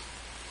house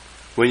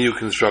when you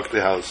construct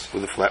a house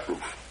with a flat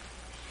roof,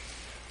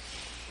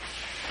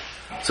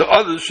 so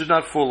others should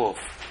not fall off.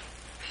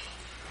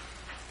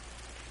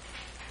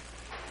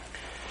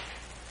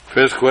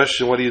 First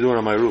question, what are you doing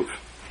on my roof?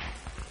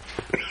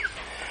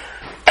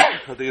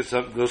 I think it's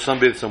go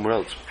sunbathe somewhere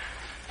else.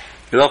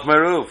 Get off my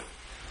roof.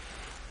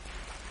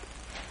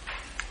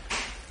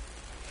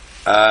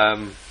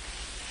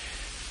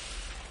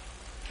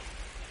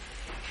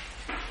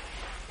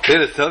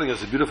 It's telling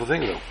us a beautiful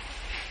thing, though.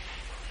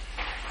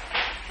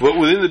 But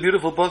within the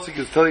beautiful pasuk,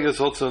 it's telling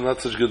us also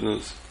not such good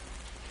news.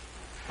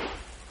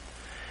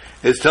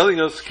 It's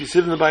telling us,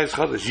 Kisivne bayis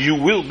chodosh, you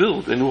will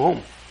build a new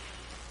home.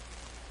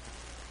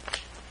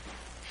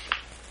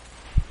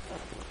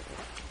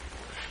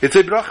 It's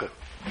a bracha.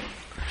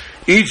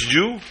 Each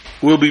Jew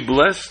will be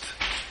blessed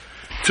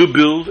to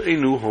build a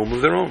new home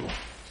of their own.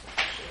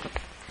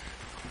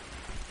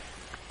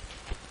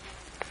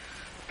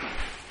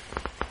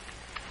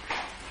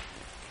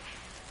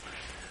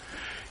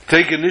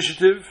 Take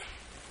initiative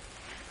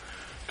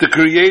to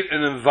create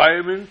an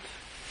environment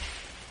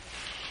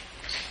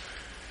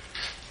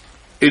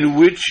in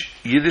which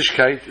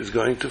Yiddishkeit is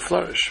going to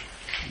flourish.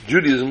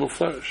 Judaism will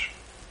flourish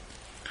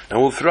and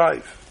will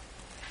thrive.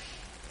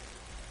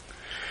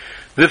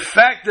 The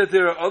fact that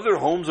there are other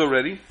homes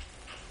already,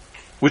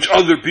 which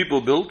other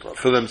people built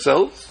for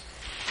themselves,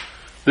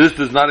 this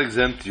does not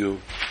exempt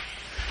you.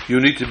 You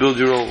need to build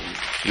your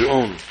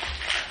own.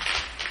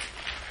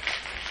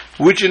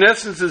 Which in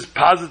essence is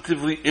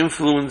positively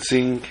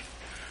influencing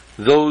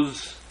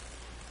those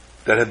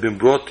that have been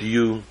brought to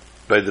you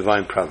by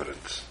divine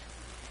providence.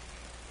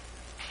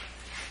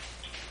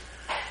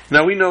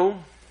 Now we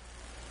know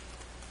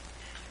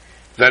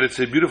that it's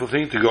a beautiful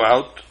thing to go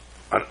out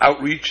on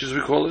outreach, as we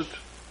call it,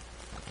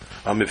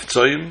 on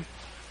Miftzayim,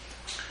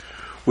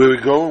 where we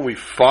go and we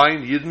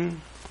find Yidden,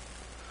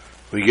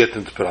 we get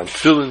them to put on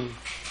tefillin,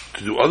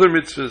 to do other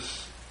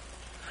mitzvahs,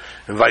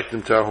 invite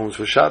them to our homes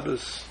for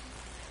Shabbos.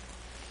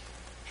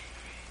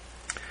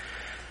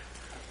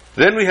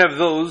 Then we have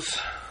those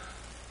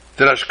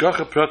that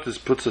Hashgacha Pratis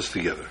puts us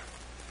together.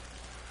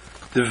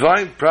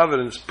 Divine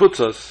providence puts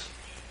us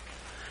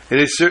in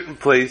a certain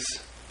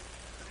place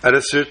at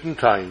a certain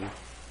time,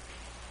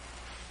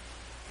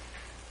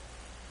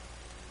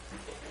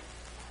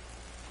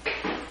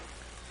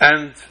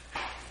 and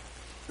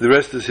the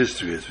rest is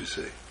history, as we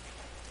say.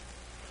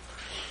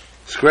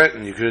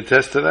 Scranton, you can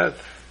attest to that.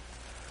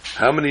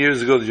 How many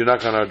years ago did you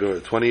knock on our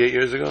door? 28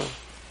 years ago?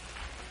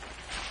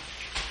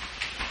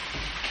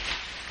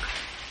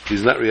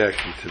 He's not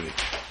reacting to me.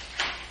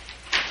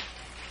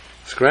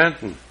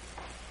 Scranton.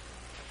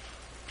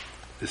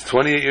 It's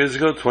 28 years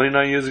ago,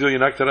 29 years ago you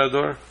knocked at our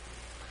door?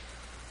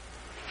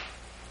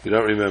 You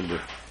don't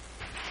remember.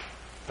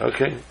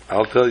 Okay,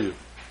 I'll tell you.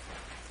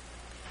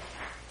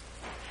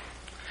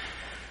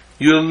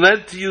 You're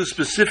led to you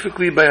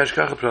specifically by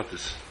Hashgacha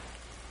Pratis.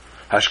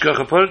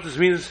 Hashgacha Pratis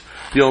means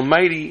the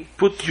Almighty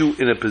put you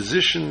in a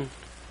position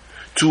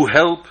to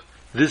help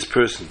this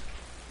person.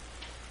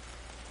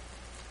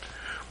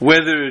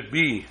 Whether it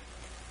be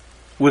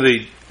with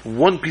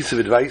one piece of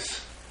advice,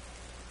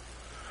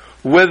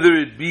 whether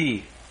it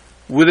be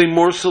with a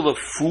morsel of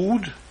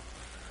food,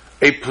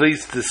 a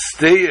place to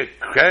stay,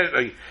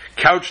 a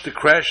couch to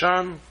crash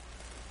on,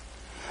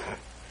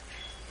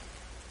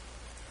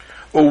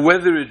 or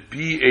whether it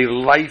be a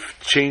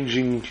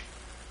life-changing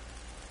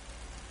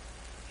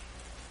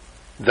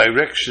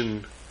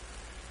direction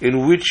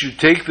in which you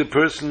take the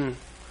person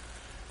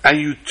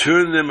and you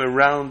turn them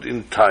around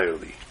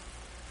entirely.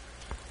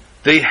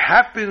 They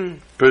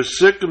happen per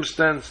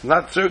circumstance,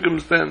 not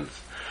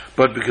circumstance,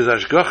 but because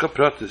Hashgacha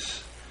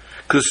Pratis,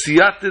 because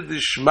Siyata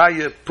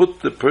Dishmaya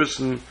put the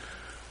person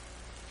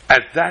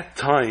at that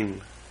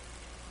time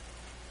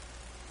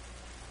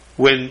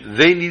when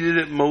they needed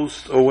it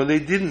most or when they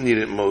didn't need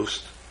it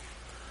most,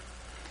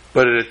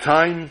 but at a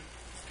time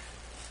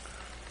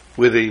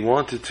where they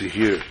wanted to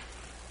hear.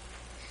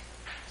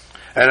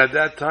 And at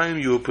that time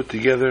you were put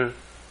together,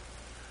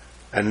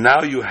 and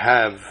now you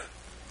have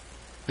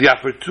the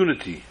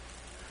opportunity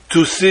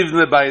to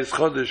Sivne Bayis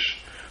Chodesh,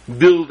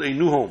 build a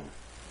new home.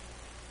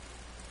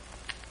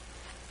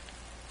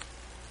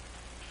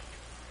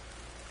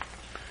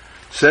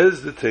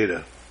 Says the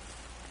Torah,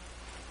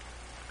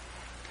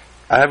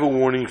 I have a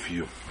warning for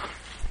you.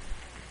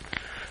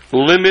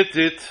 Limit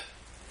it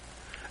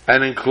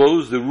and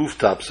enclose the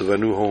rooftops of our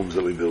new homes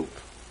that we build.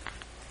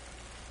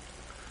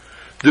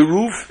 The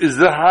roof is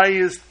the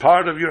highest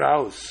part of your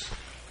house.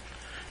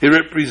 It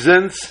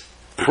represents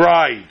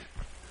pride,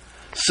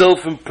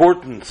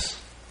 self-importance.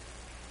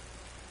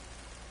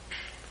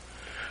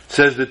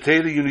 Says the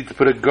Torah, you need to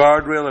put a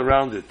guardrail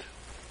around it.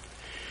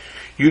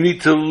 You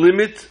need to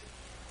limit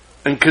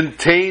and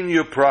contain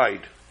your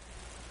pride.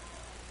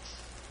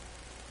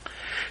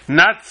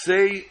 Not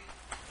say,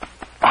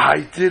 I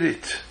did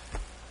it.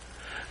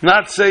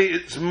 Not say,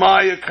 it's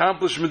my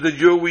accomplishment that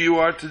you're where you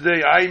are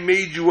today. I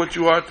made you what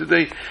you are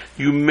today.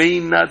 You may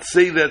not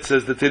say that,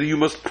 says the Torah. You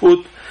must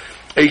put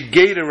a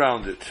gate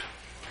around it.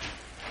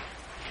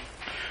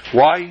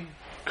 Why?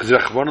 Because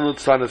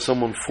if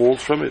someone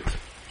falls from it,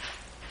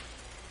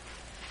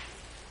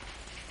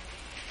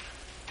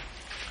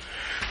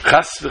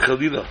 Chas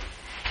v'chalila,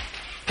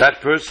 that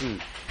person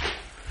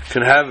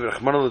can have,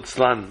 Rahman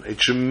al-Itzlan, a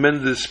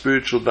tremendous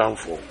spiritual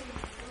downfall.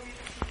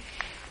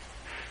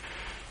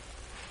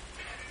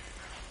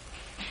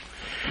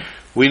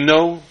 We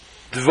know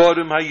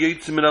Dvarim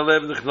hayetzim min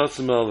halev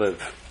nechnasim min halev.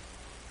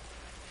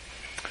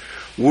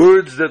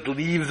 Words that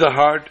leave the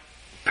heart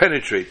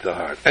penetrate the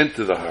heart,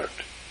 enter the heart.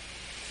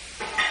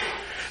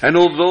 And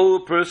although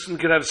a person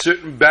can have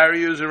certain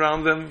barriers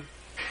around them,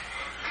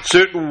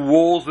 certain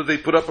walls that they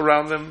put up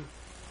around them,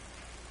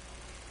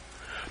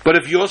 but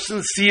if you're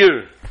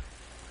sincere,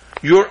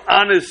 you're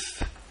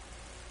honest,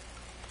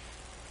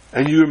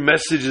 and your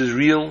message is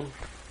real,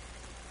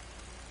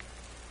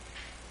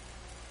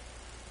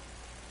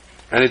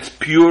 and it's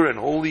pure and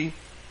holy,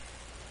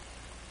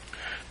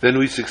 then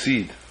we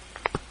succeed.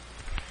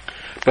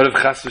 But if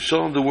chas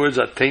v'shalom the words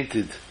are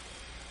tainted,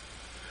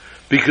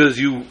 because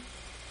you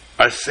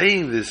are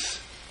saying this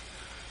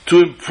to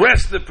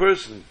impress the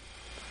person,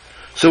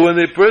 so when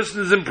the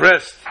person is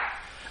impressed,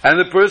 and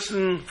the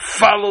person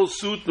follows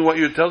suit in what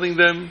you're telling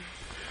them,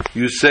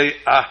 you say,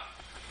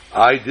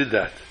 I did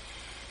that.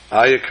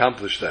 I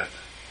accomplished that.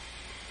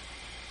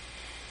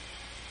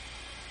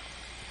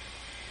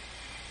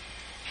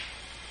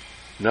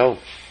 No.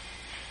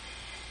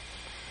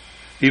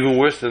 Even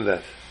worse than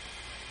that.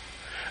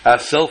 Our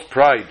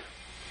self-pride.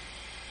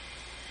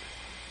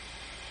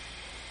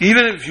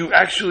 Even if you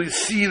actually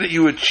see that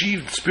you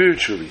achieved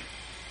spiritually,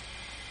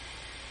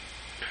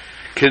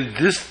 can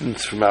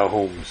distance from our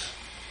homes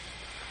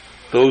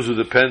those who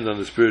depend on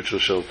the spiritual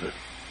shelter.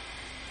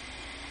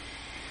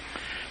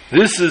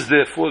 This is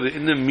therefore the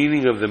inner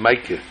meaning of the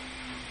Maikeh.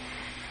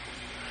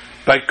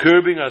 By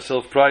curbing our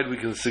self-pride, we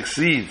can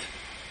succeed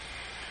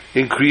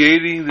in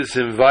creating this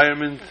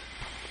environment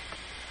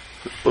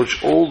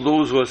which all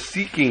those who are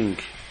seeking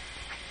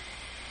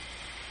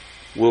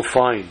will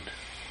find.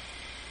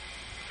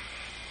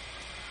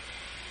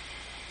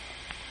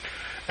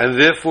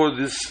 And therefore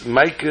this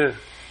Maikeh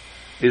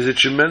is a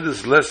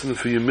tremendous lesson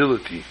for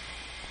humility.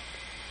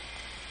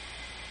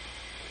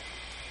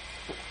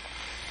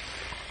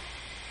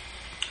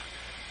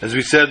 As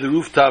we said, the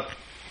rooftop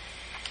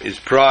is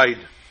pride,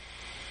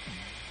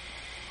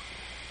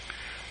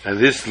 and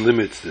this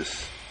limits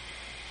this.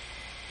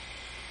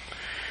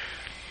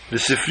 The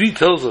Sifri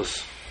tells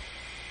us,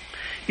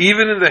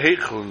 even in the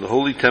Heichel, in the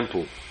holy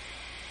temple,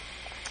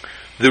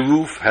 the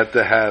roof had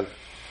to have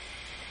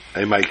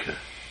a maika.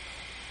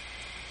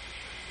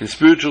 In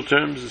spiritual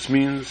terms, this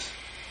means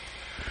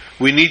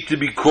we need to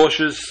be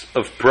cautious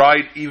of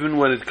pride even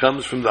when it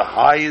comes from the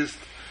highest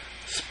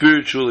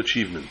spiritual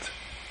achievement,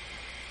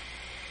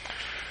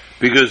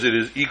 because it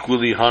is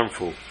equally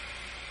harmful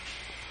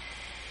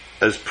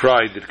as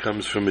pride that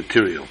comes from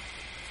material.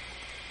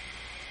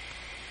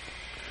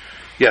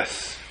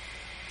 Yes,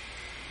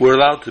 we're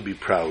allowed to be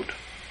proud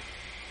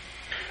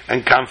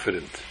and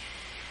confident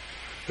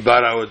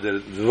about our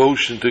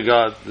devotion to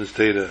God, this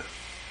data,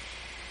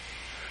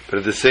 but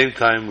at the same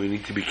time we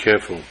need to be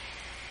careful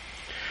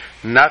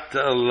not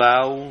to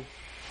allow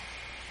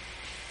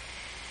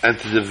and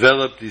to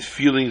develop these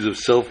feelings of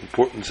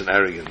self-importance and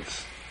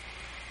arrogance.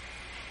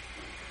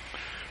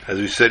 As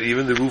we said,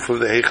 even the roof of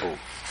the Heichel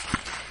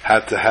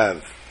had to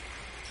have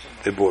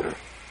a border.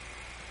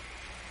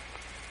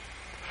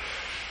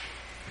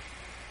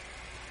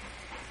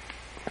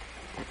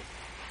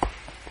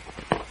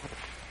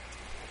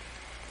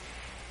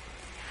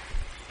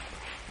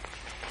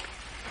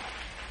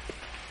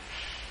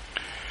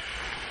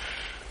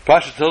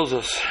 Pasha tells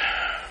us,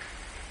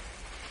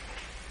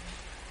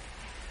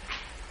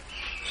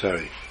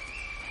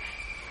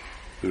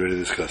 we already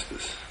discussed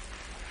this.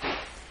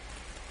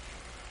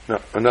 Now,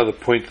 another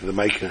point to the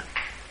Maika.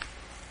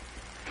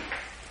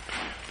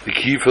 The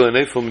key for the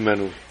Nefel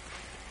Mimenu.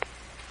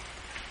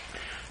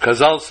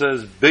 Chazal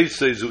says,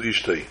 Beisei zu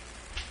ishtoi.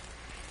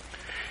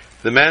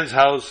 The man's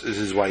house is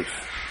his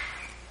wife.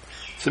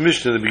 It's a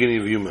mission in the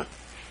beginning of Yuma.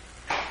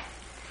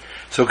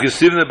 So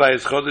Kesivne by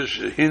his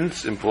Chodesh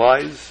hints,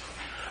 implies,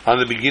 on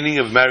the beginning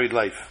of married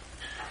life.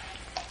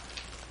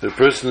 The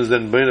person is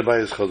then born by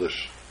his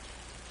Chodesh.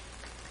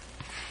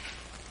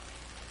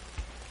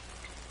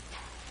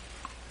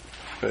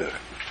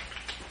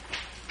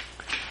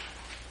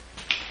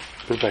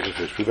 Put it back in the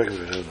fish. Put it back in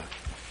the fish.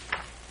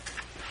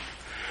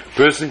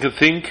 Person can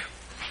think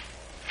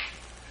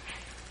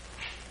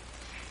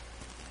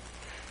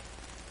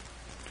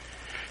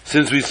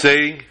since we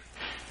say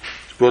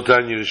it's brought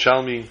down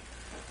Yerushalmi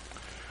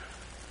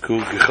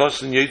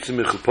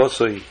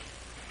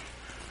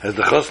as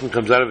the chassan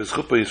comes out of his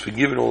chuppah, he's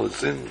forgiven all his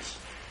sins.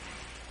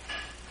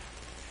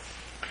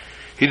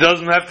 He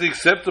doesn't have to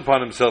accept upon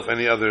himself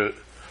any other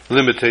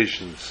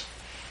limitations.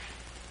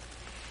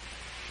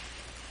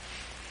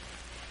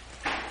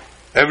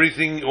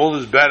 Everything, all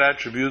his bad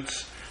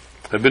attributes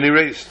have been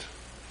erased.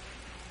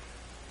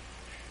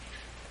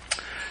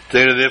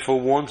 Torah therefore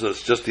warns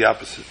us just the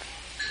opposite.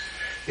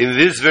 In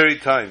this very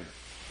time,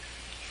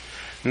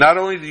 not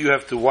only do you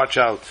have to watch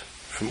out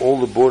from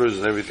all the borders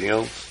and everything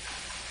else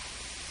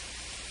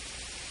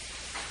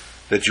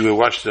that you were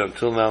watched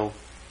until now,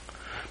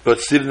 but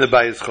Sivne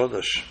Bayis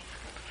Chodesh,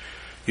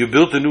 you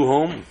built a new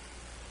home,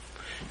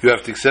 you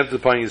have to accept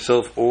upon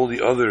yourself all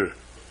the other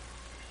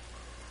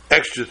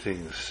extra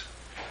things.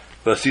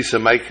 Vasisa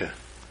Maika,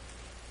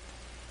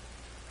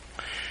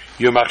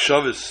 your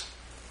machshavos,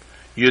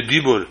 your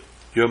dibur,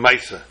 your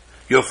maisa,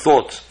 your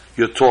thoughts,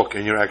 your talk,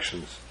 and your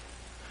actions.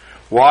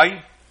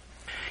 Why?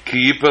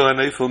 Ki yipel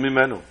hanefel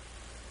mimenu.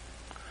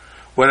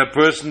 When a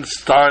person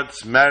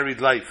starts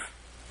married life,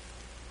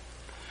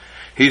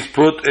 he's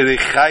put a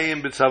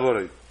chayim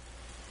b'tzavorei.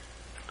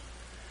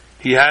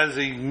 He has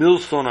a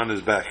millstone on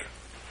his back.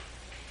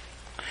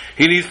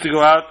 He needs to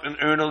go out and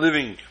earn a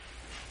living.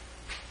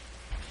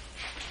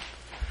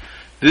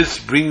 This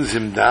brings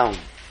him down.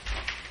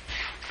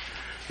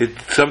 It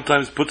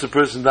sometimes puts a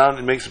person down,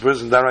 it makes a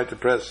person downright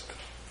depressed.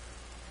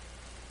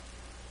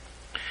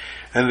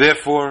 And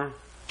therefore,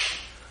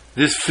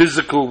 this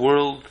physical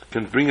world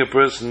can bring a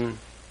person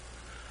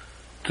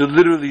to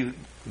literally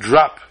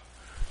drop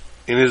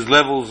in his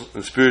levels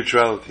in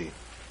spirituality.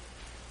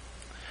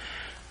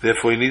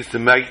 Therefore, he needs to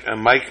make a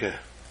maika,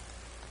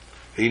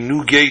 a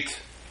new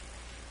gate,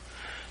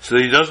 so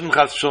that he doesn't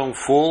chas v'shalom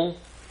fall,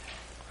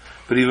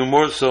 but even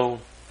more so,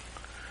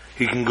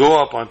 he can go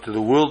up onto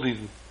the worldly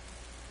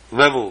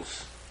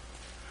levels.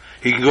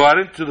 He can go out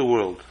into the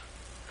world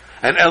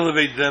and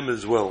elevate them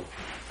as well.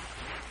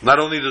 Not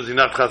only does he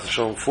not chas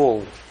v'shalom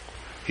fall,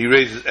 he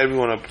raises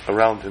everyone up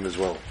around him as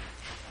well.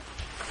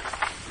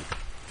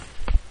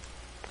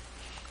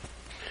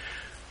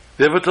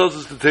 Therefore tells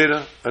us the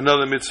Torah,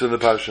 another mitzvah in the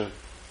Parsha.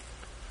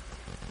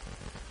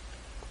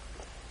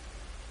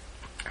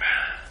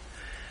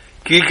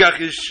 Ki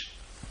yikach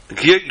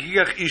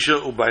isha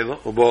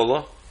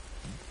u'ba'ala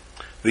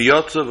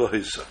v'yotza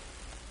v'hisa.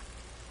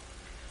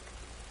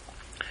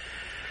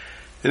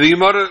 In the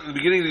Gemara, the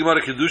beginning of the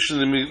Gemara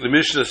Kedushin, the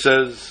Mishnah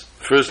says,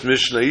 first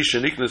Mishnah, Isha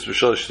niknas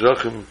v'shalosh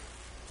drachim,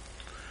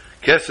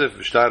 kesef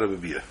v'shtara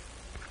v'biyah.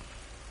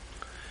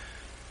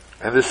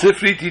 And the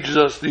Sifri teaches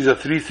us these are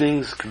three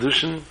things,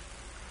 Kedushin,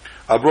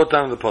 are brought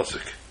down in the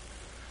Pasuk.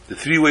 The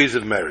three ways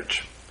of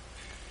marriage.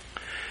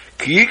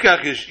 Ki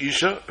yikach ish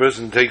isha, a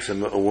person takes a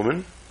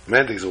woman, a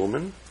man takes a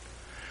woman.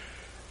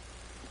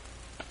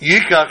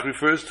 Yikach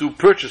refers to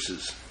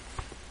purchases.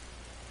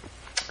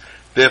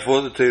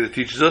 Therefore, the Torah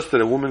teaches us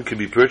that a woman can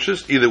be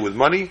purchased either with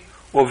money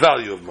or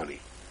value of money.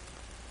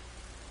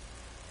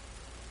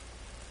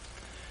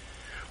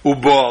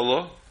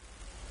 Ubala,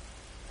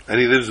 and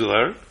he lives with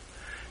her,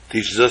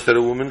 teaches us that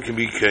a woman can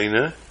be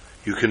kaina.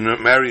 You can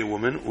marry a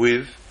woman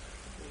with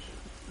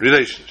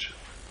relationship.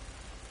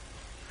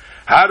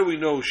 How do we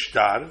know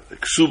shtar?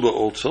 Ksuba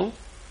also.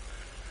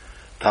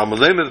 Talmud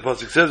Lema, the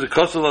pasuk says,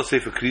 "V'kosel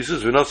sefer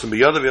krisus v'nosim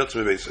b'yada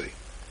v'yotzim v'beisei."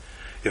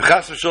 If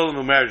chas v'sholem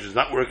a marriage does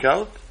not work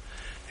out,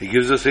 he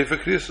gives her sefer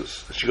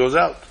krisus, and she goes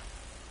out.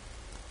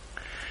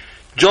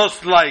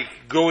 Just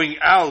like going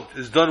out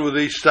is done with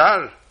a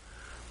shtar,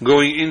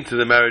 going into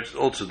the marriage is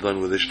also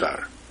done with a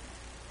shtar.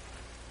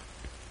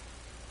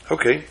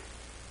 Okay.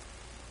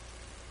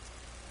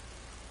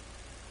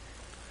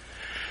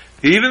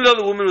 Even though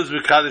the woman was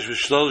mekadesh with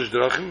shlosh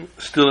drachim,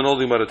 still an old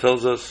Gemara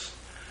tells us,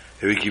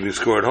 if we keep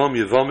score at home,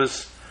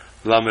 Yevamis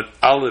Lamed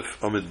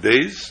Aleph Amid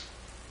Beis,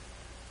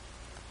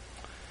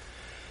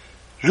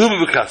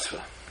 Ruba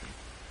b'kasva.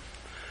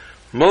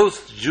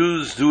 Most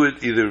Jews do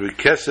it either with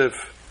kesef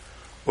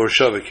or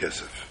shava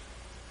kesef.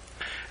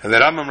 And the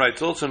Rambam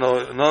writes also,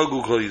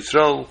 Nagu Kol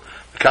Yisrael,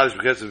 mekadesh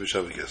b'kesef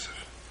v'shava kesef.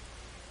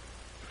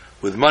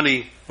 With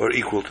money or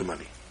equal to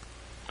money.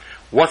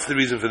 What's the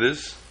reason for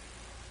this?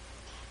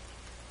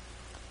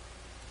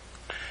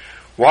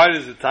 Why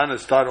does the Tana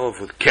start off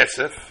with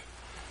kesef?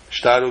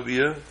 Shtar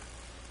ubiyah.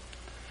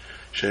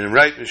 Shenim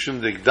right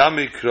mishum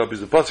dekdamik. Rabbi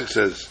the pasuk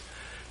says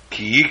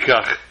ki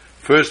yikach.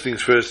 First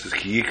things first is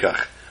ki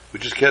yikach,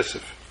 which is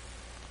kesef.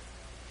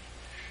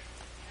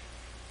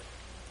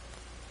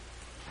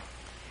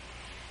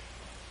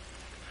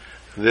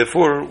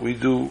 Therefore, we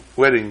do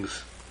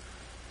weddings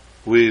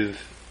with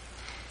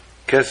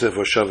kesef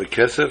or shava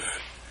kesef.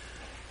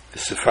 The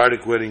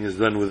Sephardic wedding is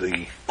done with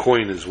a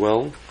coin as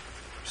well,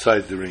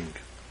 besides the ring.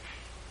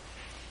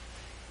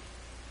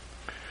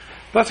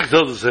 Pasuk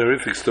tells us a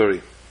horrific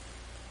story.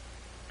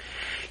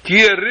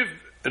 Riv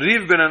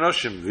ben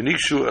Anoshim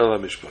v'nikshu el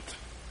hamishpat.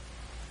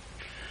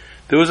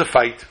 There was a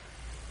fight,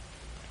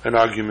 an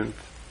argument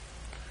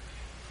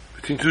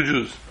between two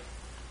Jews,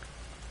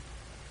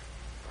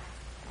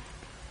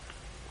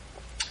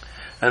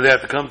 and they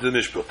have to come to the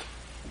mishpat.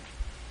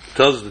 It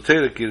tells us the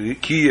Torah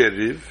ki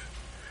riv.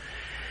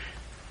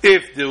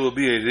 If there will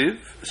be a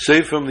riv,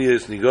 say from the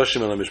yes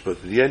nigoshim el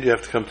hamishpat. At the end, you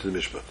have to come to the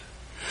mishpat.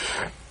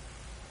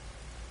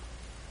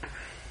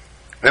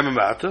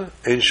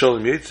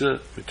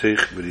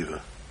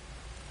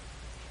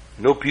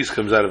 No peace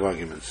comes out of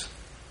arguments.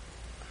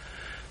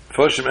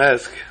 Farshim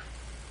ask,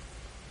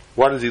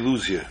 what does he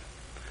lose here?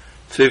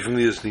 Say from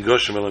the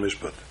Nigoshim el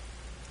Mishpat.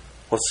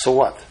 What's so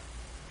what?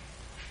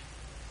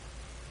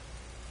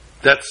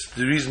 That's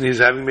the reason he's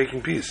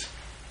making peace.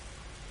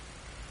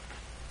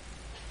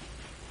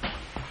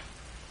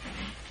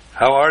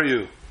 How are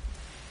you?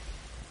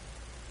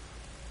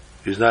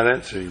 He's not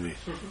answering me.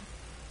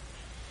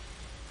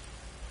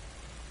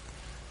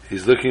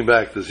 He's looking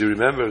back. Does he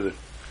remember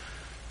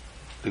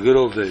the good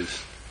old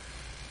days?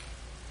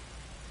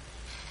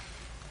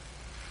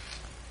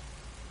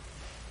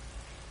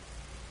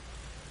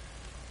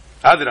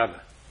 Adrab.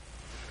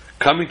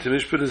 Coming to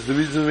Mishpat is the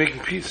reason of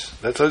making peace.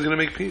 That's how he's going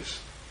to make peace.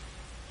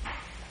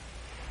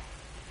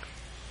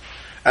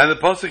 And the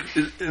pasuk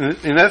is,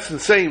 in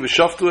essence, saying,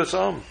 "V'shaftu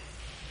esam."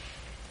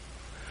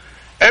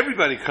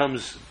 Everybody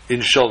comes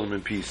in shalom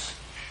and peace.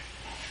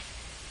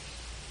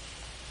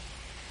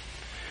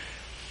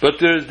 But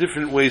there's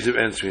different ways of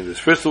answering this.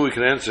 First of all, we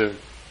can answer,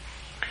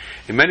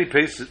 in many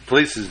places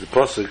the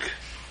pasuk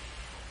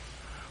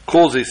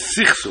calls a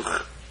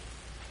sichsuch,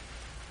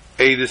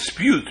 a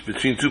dispute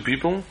between two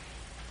people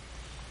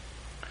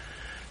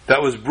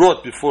that was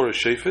brought before a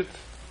shefet.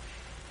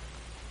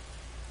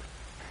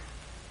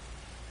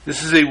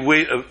 This is a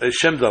way of a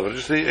shem davar,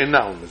 just a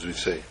noun, as we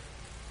say.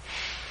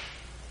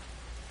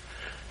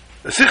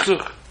 A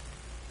sichsuch,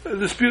 a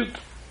dispute.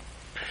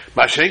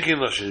 Mashenkin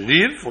lashon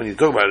riv, when you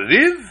talk about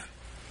riv,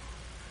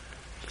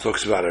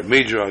 talks about a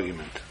major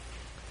argument.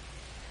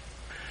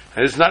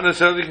 And it's not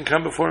necessarily can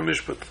come before a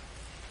mishpat.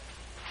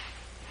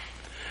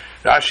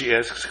 Rashi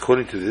asks,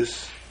 according to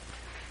this,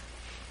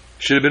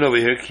 should have been over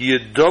here, ki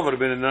yedover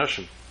ben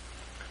anashim,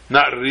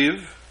 not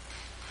riv.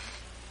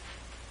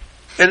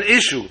 An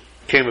issue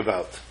came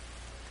about.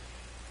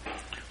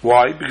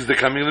 Why? Because they're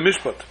coming in the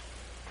mishpat.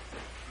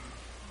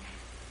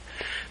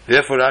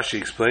 Therefore Rashi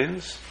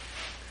explains,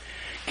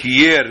 ki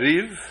yeh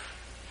riv,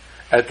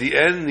 at the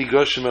end,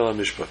 nigoshim el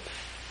mishpat.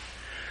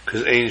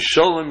 Because ein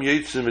shalom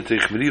yitzim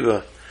etich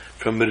meriva,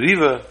 from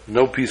meriva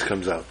no peace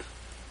comes out.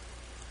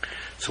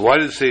 So why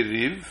does it say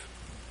riv?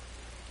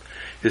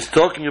 It's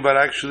talking about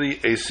actually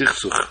a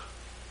sichsuch,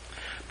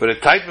 but a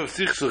type of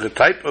sichsuch, a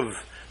type of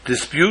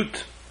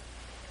dispute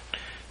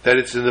that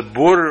it's in the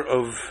border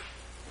of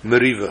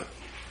meriva.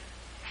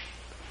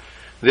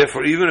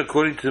 Therefore, even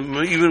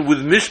with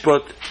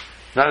mishpat,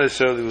 not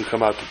necessarily will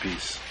come out to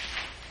peace,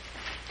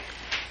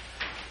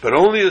 but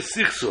only a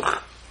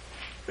sichsuch,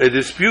 a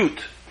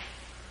dispute,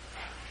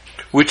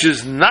 which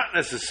is not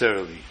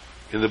necessarily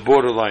in the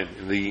borderline,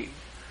 in the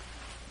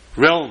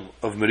realm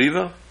of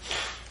meriva.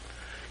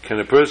 Can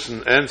a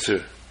person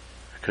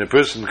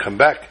come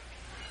back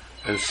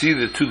and see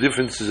the two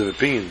differences of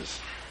opinions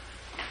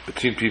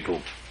between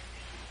people?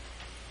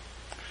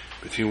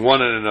 between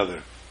one and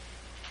another.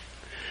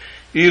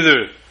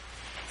 Either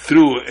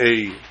through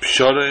a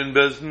pshara in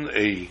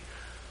Bezdin,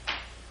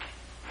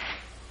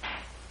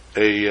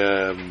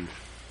 a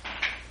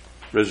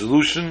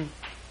resolution,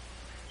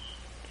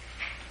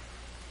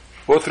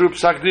 or through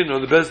psak din, or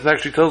the Bezdin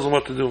actually tells them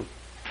what to do.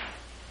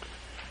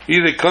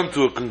 Either they come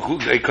to a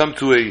conclusion, they come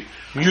to a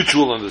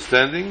mutual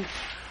understanding,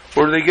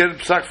 or they get a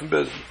psak from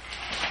Bezdin.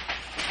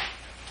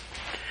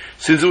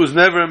 Since it was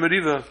never a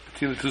meriva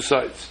between the two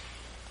sides,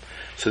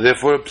 so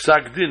therefore a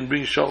psak din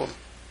brings shalom.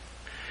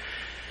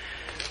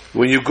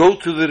 When you go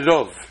to the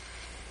Rav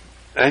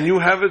and you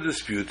have a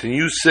dispute and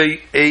you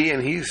say A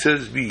and he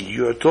says B,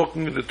 you are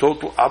talking the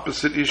total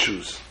opposite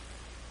issues.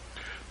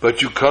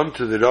 But you come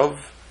to the Rav,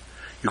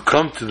 you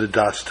come to the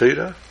Das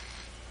Torah,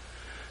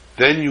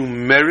 then you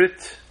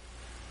merit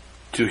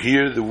to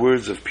hear the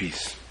words of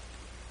peace.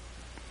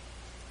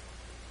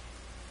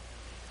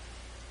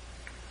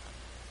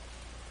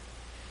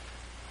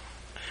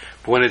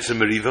 But when it's a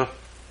meriva,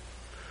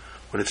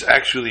 when it's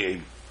actually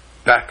a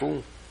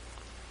battle,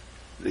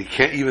 they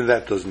can't, even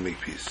that doesn't make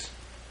peace.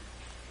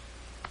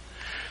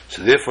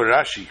 So therefore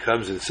Rashi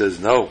comes and says,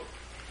 no,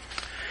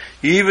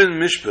 even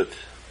mishpat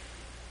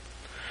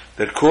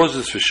that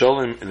causes for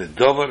shalom in a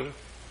davar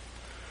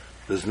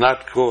does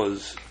not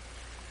cause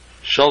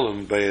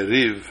shalom by a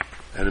riv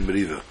and a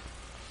meriva.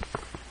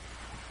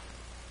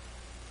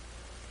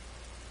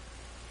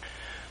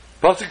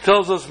 Pasuk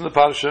tells us in the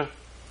Parsha,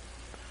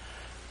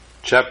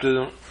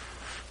 chapter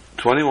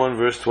 21,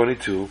 verse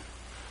 22,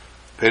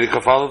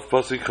 Perikaf Aleph,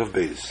 Pasuk Chav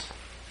Beis,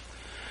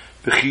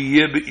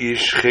 B'chiyeh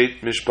b'ish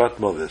chet mishpat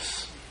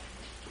moves.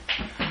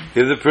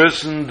 If the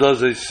person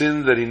does a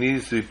sin that he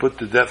needs to be put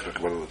to death,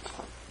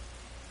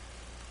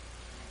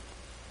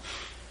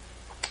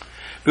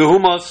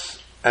 V'humas,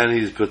 and he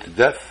is put to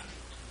death,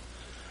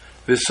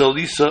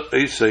 V'salisa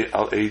eisei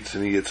al eitz,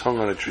 and he gets hung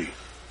on a tree.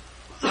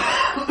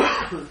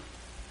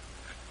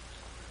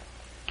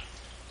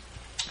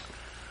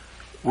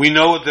 We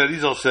know what the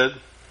Arizal said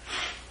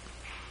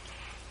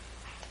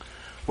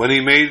when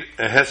he made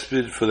a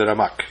hesped for the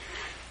Ramak,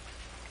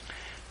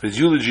 his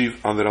eulogy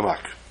on the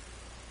Ramak.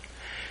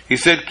 He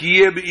said,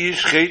 Kiyeh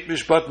b'ish chet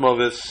mishpat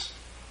moves.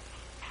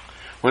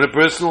 When a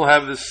person will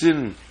have the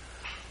sin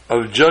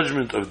of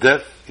judgment of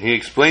death, he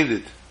explained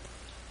it.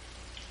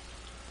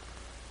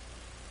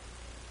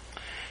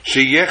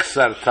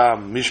 Sheyechsar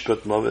tam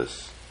mishpat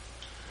moves.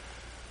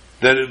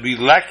 That it would be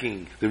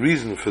lacking the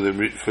reason for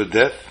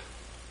death.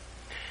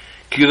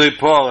 Kilei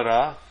Paul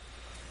Ra.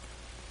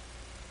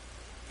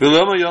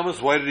 Vilama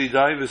Yamas, why did he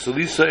die?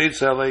 Vesalisa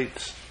Eitz Al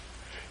Eitz.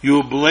 You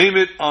will blame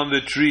it on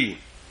the tree,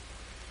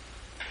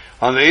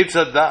 on the Eitz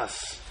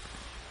Adas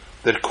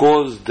that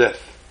caused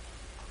death.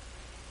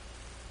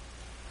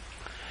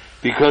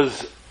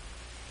 Because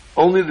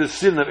only the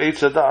sin of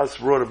Eitz Adas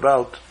brought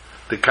about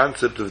the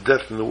concept of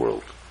death in the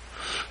world.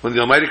 When the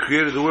Almighty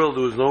created the world,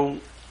 there was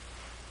no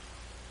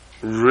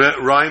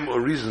rhyme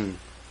or reason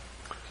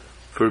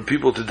for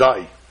people to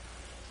die.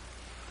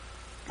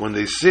 When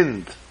they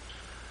sinned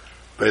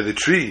by the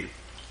tree,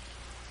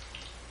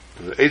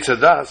 the Eitz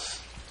Adas,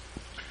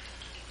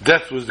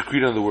 death was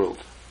decreed on the world.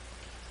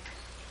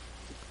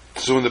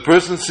 So when the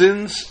person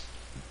sins,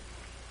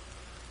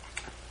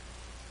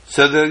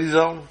 said the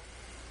Arizal,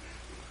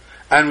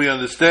 and we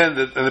understand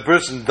that, and the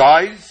person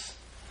dies,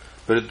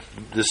 but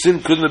the sin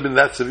couldn't have been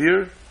that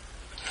severe,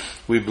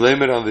 we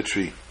blame it on the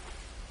tree.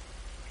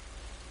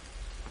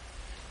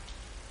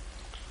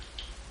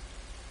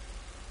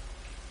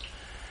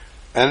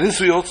 And this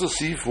we also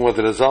see from what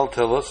the Razal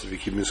tell us, if you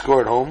keep score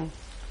at home.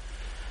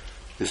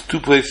 There's two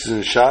places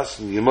in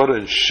Shas, in Gemara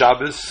and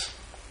Shabbos,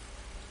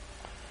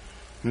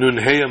 Nun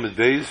Hey Amid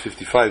Beis,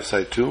 55,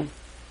 side 2,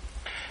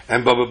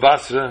 and Baba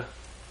Basra,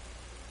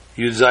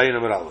 Yud Zayin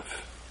Amid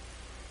Aleph,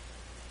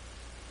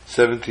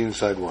 17,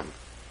 side 1.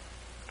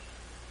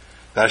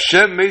 The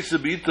Hashem Meisa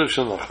B'itav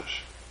Shel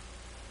Nachash.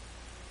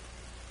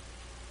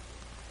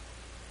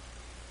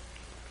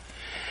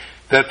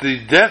 That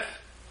the death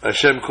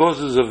Hashem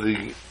causes of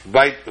the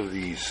bite of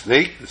the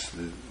snake, the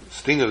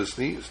sting of the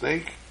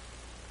snake,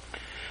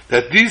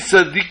 that these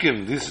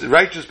tzaddikim, these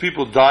righteous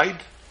people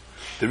died,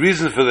 the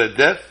reason for their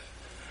death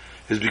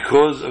is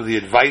because of the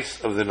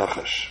advice of the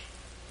Nachash.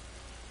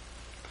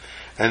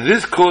 And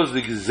this caused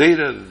the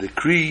Gezerah, the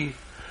decree,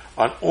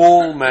 on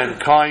all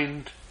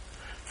mankind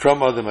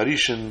from Adam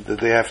Arishan that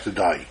they have to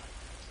die.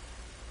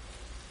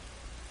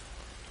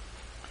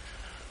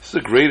 This is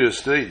a greater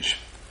stage.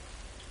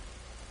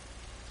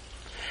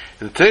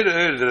 In the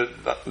Torah,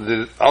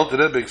 the Alter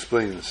Rebbe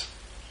explains,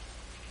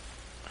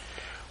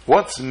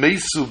 what's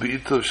Meisu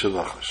B'itav Shel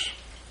Nachash?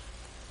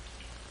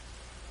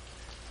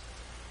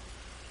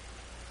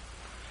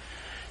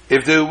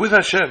 If they were with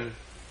Hashem,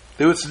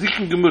 they were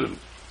tzaddikim gemurim.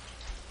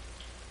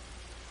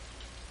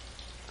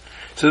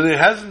 So there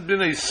hasn't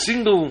been a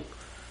single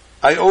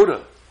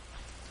iota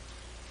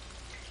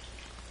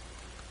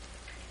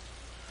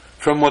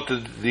from what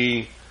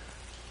the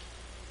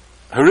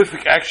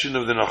horrific action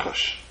of the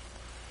Nachash.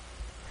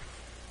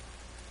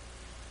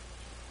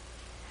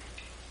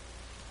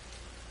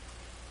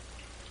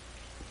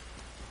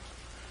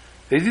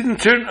 They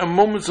didn't turn a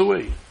moment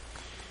away.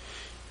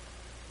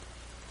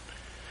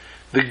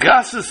 The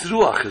gasas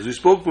ruach, as we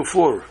spoke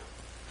before,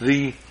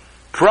 the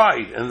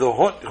pride and the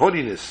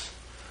haughtiness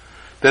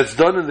that's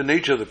done in the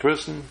nature of the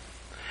person,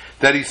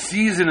 that he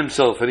sees in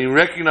himself and he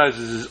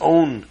recognizes his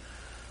own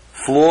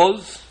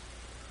flaws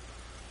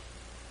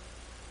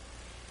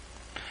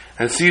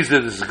and sees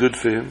that it's good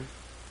for him.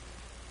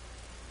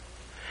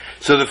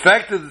 So the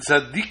fact that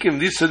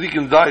these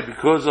tzaddikim died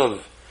because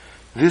of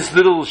this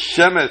little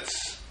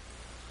shemetz,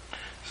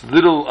 this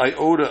little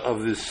iota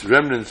of this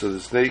remnants of the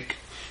snake,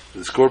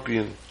 the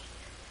scorpion,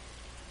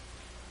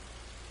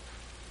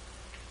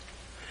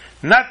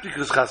 not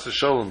because chas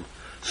v'sholem,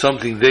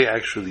 something they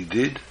actually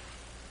did.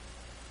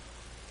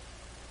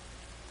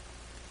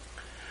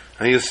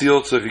 And you'll see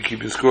also, if you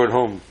keep your score at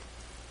home,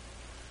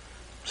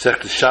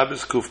 Sechta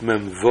Shabbos Kuf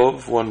Mem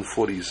Vov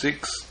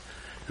 146,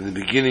 in the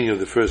beginning of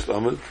the first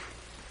Amud,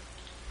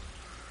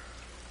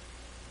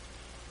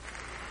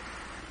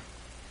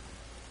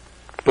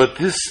 but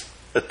this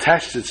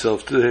attached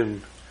itself to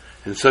him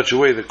in such a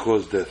way that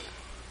caused death.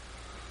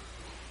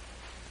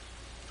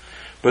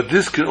 But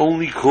this can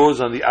only cause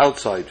on the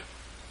outside,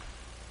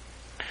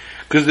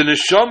 because the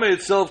neshama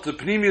itself, the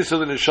pnimius of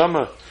the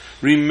neshama,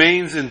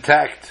 remains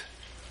intact,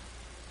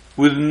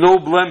 with no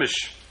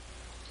blemish.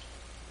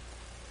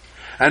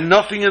 And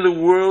nothing in the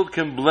world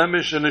can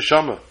blemish a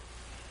neshama.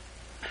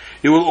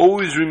 It will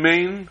always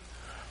remain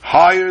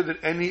higher than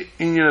any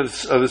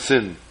inyan of a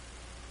sin.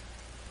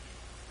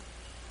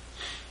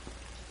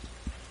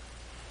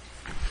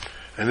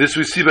 And this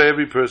we see by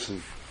every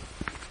person.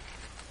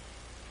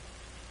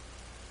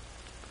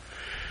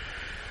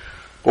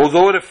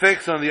 Although it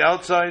affects on the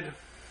outside,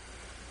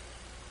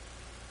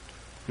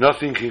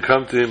 nothing can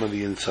come to him on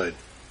the inside.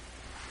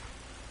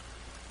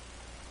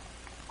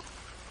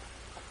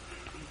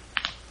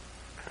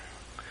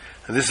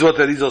 And this is what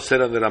Arizal said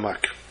on the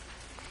Ramak,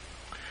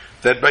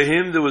 that by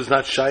him there was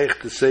not shaykh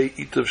to say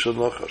Itav Shal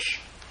Nachash,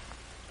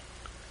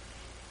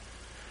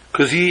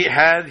 because he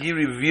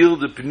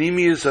revealed the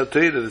Pnimius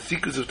HaTeirah, the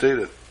secrets of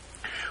Teirah,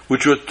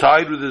 which were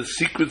tied with the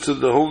secrets of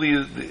the holy,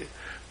 the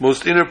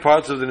most inner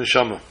parts of the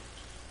Neshama.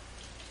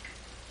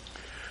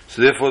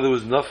 So therefore there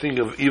was nothing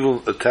of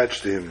evil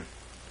attached to him.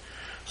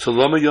 So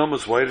Lama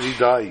Yamas, why did he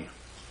die?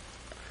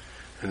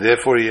 And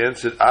therefore he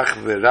answered, Ach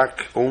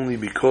Verak, only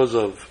because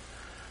of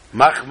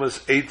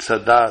Machmas Eit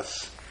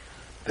Sadas,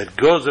 that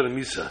Gozer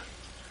Misa,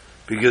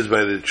 because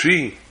by the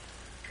tree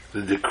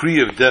the decree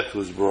of death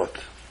was brought,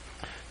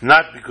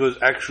 not because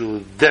actual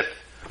death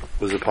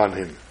was upon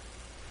him.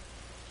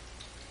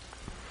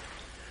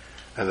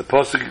 And the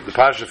pasuk, the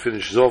Pasha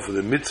finishes off with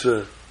the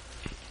mitzvah,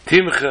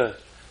 Timcha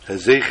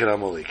Hazecher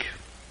Amalek,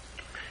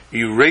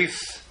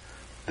 erase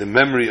the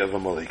memory of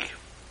Amalek.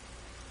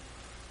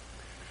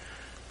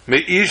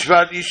 Me'ish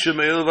vad isha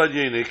me'el vad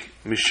yenik,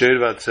 misher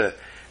vad tzeh.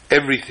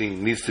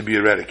 Everything needs to be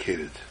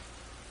eradicated.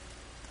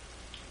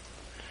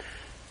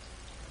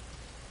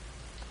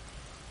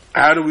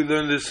 How do we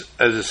learn this?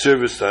 As a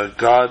service to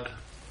God.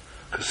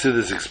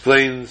 Chassidus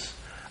explains,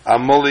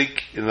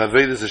 Amalek in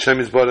Avedas Hashem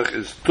Yisbarach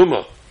is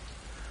tumah,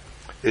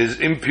 is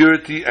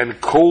impurity and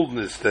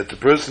coldness, that the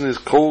person is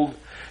cold,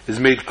 is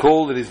made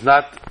cold, and is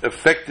not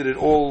affected at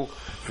all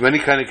from any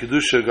kind of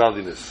kedusha or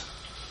godliness.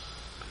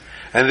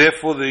 And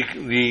therefore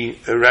the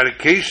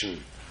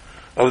eradication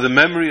of the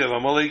memory of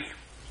Amalek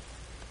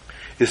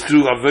is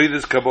through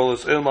Avedas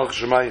Kabbalas El Malch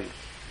Shemayim,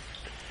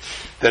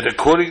 that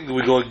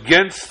we go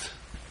against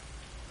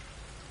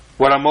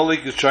what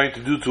Amalek is trying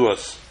to do to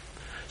us,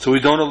 so we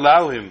don't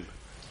allow him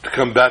to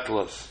come battle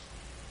us.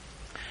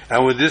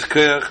 And with this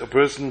koyach, a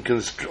person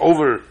can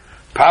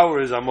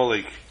overpower his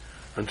Amalek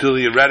until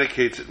he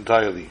eradicates it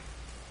entirely.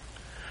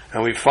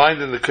 And we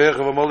find in the koyach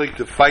of Amalek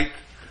to fight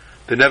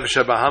the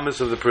nefesh habahamis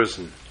of the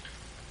person.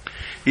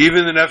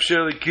 Even the nefesh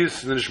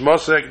elikis, the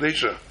nishmasa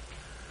hakdesha,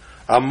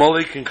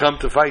 Amalek can come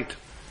to fight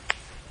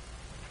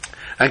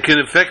and can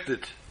affect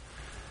it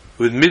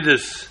with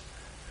midas,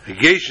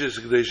 geishas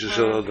hakdesha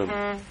shel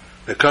adam,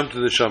 that come to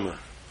the shama.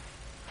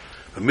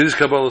 But midas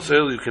kabbalas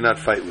el you cannot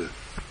fight with.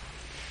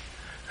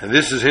 And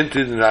this is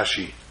hinted in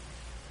Rashi.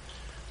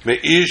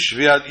 Me'ish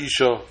v'ad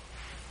isha,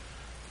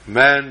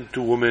 man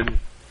to woman,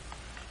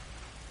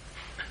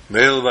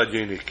 male v'ad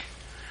yenik.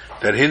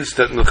 That hints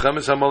that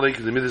Milchames Amalek,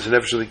 the midas and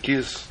nefesh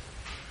elikis,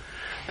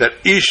 that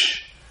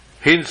ish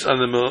hints on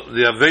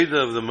the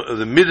aveda of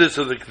the midas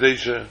of the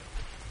kedusha,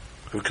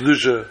 of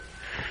kedusha.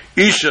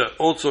 Isha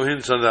also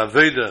hints on the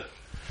aveda,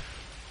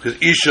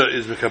 because isha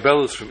is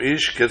mekabelas from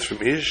ish, gets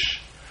from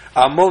ish.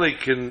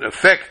 Amalek can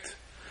affect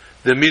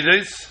the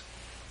midas,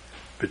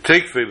 but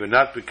takfei, but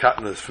not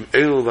bekatnas, from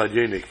el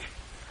vadyenik,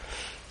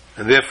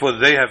 and therefore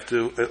they have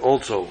to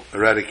also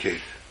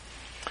eradicate.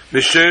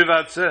 Misher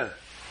vatzeh,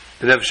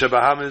 the nefesh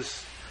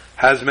habahamis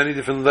has many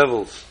different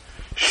levels.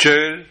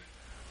 Sher,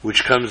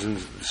 which comes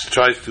and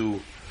tries to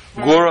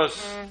gore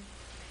us,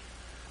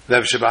 the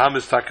nefesh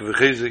habahamis takev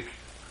v'chezik,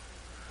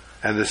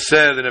 and the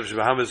seh, the nefesh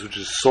habahamis, which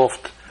is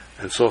soft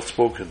and soft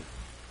spoken.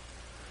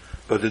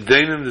 But the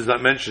Dainim does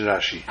not mention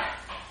Rashi.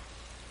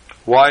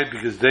 Why?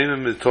 Because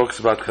Daimim it talks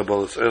about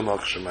Kabbalah's Eil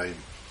Malchus Shamayim.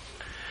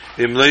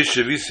 Im Lei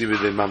Shavisi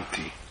V'Dei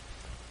Mamti.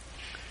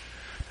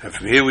 And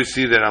from here we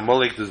see that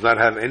Amalek does not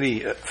have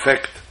any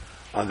effect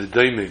on the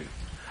Daimim.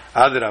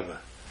 Adrabah.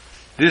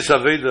 This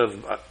Aveda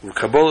of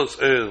Kabbalah's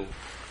Eil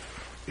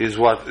is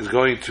what is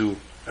going to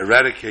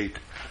eradicate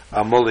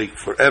Amalek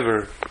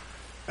forever,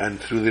 and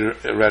through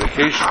the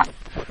eradication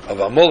of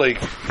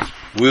Amalek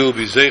will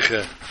be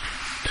Zeicha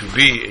to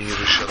be in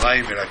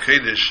Yerushalayim in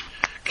HaKadosh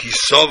Ki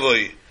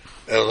Sovoi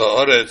El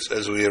Ha'aretz,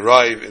 as we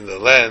arrive in the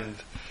land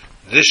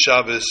this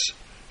Shabbos.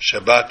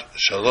 Shabbat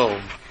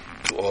Shalom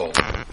to all.